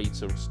L3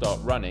 to start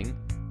running,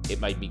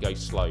 it made me go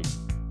slow,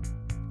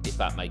 if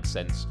that makes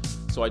sense.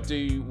 So I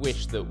do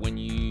wish that when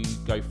you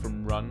go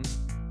from run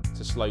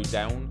to slow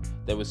down,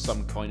 there was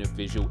some kind of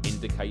visual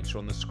indicator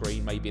on the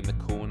screen, maybe in the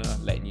corner,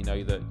 letting you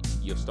know that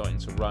you're starting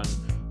to run,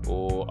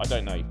 or I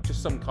don't know,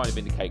 just some kind of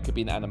indicator. Could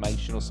be an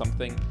animation or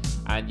something.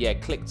 And yeah,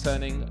 click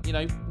turning, you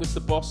know, with the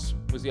boss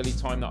was the only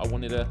time that I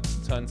wanted to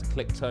turn to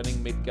click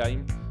turning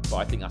mid-game, but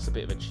I think that's a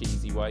bit of a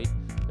cheesy way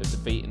of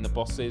defeating the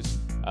bosses.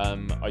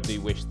 I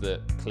do wish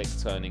that click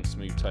turning,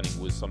 smooth turning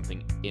was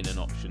something in an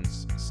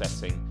options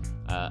setting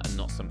and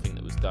not something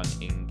that was done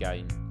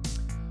in-game.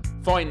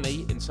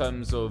 Finally, in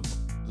terms of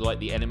like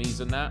the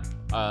enemies and that,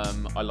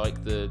 I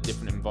like the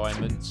different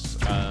environments.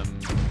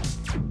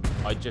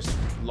 I just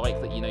like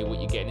that you know what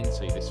you're getting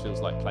into. This feels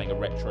like playing a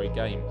retro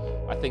game.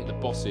 I think the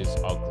bosses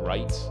are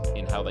great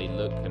in how they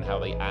look and how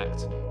they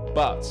act,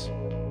 but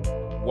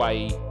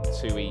way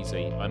too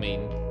easy. I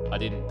mean, I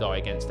didn't die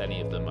against any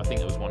of them. I think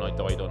there was one I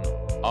died on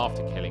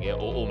after killing it,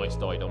 or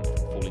almost died on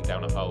falling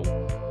down a hole.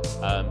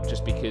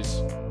 Just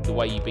because the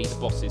way you beat the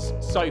bosses,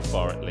 so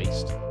far at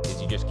least,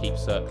 is you just keep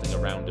circling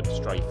around them,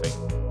 strafing,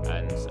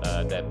 and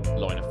their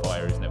line of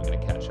fire is never going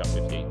to catch up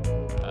with you.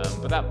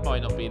 But that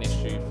might not be an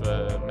issue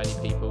for many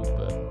people,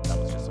 but that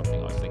was just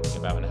something I was thinking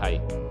about. And hey,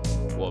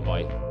 what am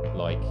I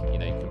like, you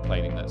know,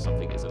 complaining that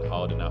something isn't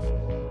hard enough?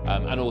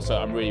 And also,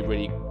 I'm really,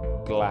 really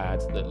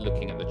glad that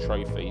looking at the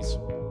trophies,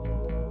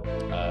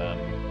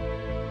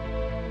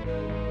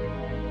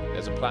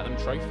 there's a platinum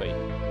trophy.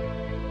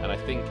 and I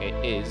think it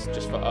is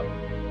just for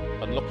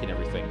unlocking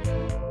everything.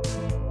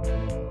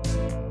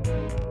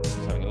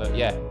 Just having a look.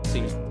 Yeah, it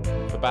seems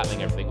for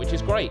battling everything, which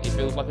is great. It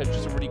feels like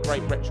just a really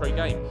great retro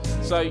game.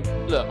 So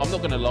look, I'm not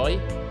going to lie.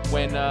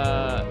 When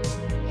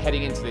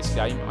heading into this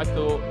game, I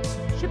thought it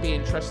should be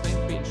interesting.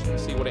 Be interesting to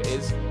see what it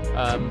is.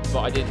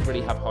 But I didn't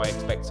really have high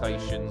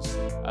expectations.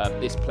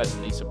 This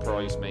pleasantly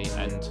surprised me,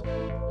 and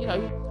you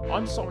know,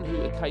 I'm someone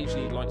who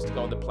occasionally likes to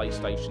go on the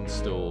PlayStation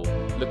Store,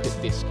 look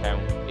at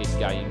discount in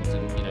games,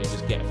 and you know,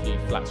 just get a few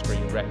flat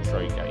screen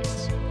retro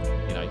games.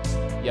 You know,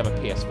 you have a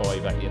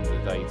PS5 at the end of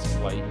the day to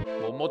play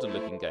more modern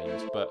looking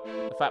games, but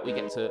the fact we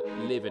get to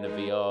live in a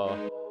VR,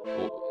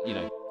 or you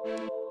know,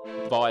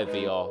 via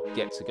VR,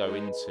 get to go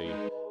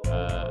into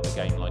a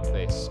game like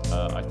this,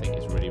 I think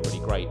is really, really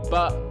great.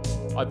 But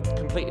I've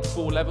completed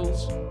 4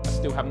 levels. I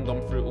still haven't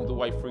gone through all the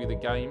way through the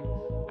game.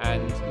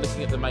 And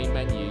looking at the main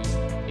menu,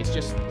 it's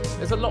just,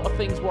 there's a lot of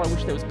things where I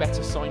wish there was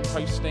better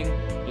signposting.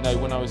 You know,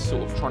 when I was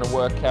sort of trying to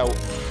work out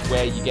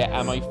where you get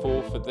ammo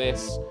for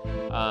this,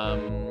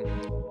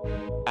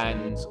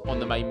 and on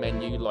the main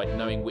menu, like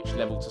knowing which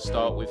level to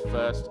start with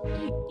first,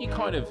 you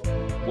kind of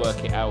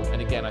work it out.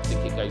 And again, I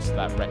think it goes to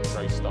that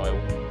retro style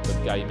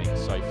of gaming.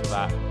 So for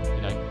that,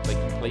 you know, they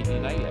completely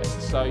nail it.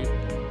 So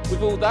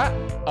with all that,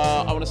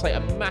 I want to say a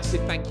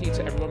massive thank you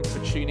to everyone for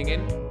tuning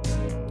in.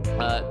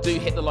 Do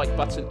hit the like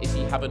button if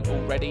you haven't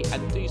already,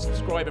 and do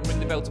subscribe and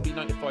ring the bell to be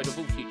notified of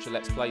all future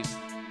Let's Plays,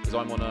 because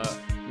I'm on a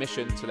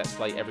mission to Let's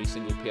Play every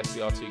single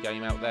PSVR2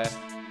 game out there,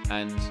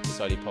 and it's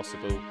only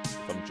possible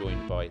if I'm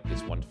joined by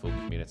this wonderful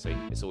community.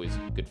 It's always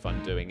good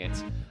fun doing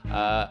it.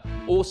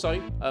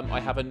 Also, I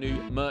have a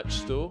new merch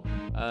store.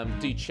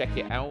 Do check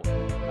it out.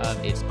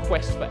 It's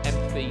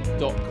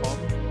questforempathy.com,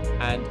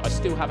 and I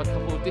still have a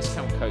couple of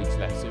discount codes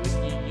left. So if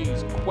you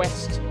use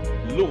Quest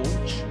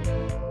Launch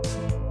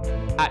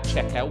at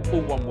checkout,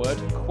 all one word,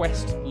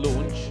 Quest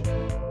Launch,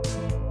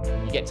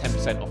 you get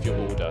 10% off your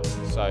order.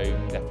 So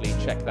definitely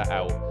check that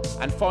out.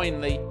 And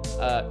finally,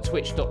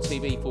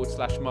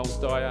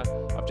 twitch.tv/MilesDyer.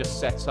 I've just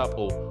set up,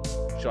 or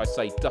should I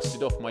say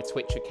dusted off, my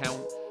Twitch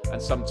account.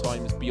 And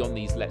sometimes beyond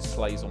these Let's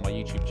Plays on my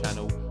YouTube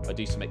channel, I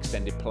do some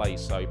extended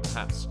plays. So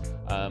perhaps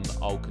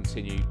I'll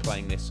continue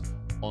playing this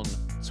on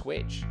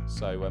Twitch.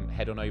 So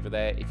head on over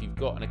there if you've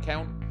got an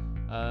account.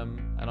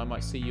 And I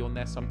might see you on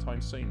there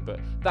sometime soon.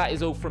 But that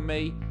is all from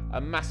me. A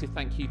massive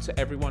thank you to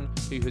everyone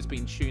who has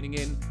been tuning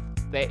in.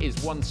 There is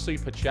one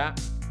super chat,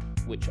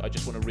 which I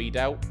just want to read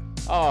out.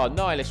 Ah,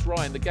 Nihilist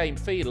Ryan, the game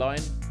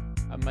feline.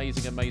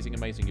 Amazing, amazing,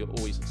 amazing. You're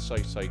always so,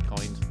 so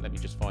kind. Let me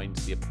just find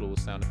the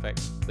applause sound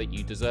effects that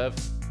you deserve.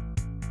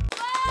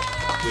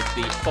 With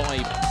the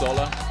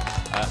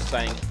 $5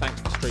 saying,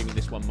 thanks for streaming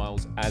this one,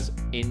 Miles. As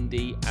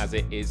indie as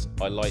it is,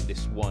 I like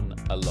this one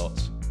a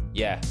lot.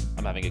 Yeah,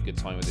 I'm having a good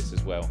time with this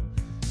as well.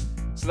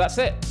 So that's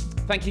it.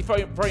 Thank you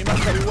very, very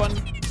much, everyone.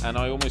 And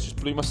I almost just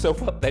blew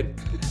myself up then.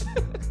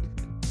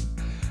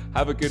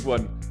 Have a good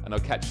one, and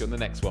I'll catch you on the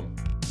next one.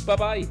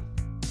 Bye-bye.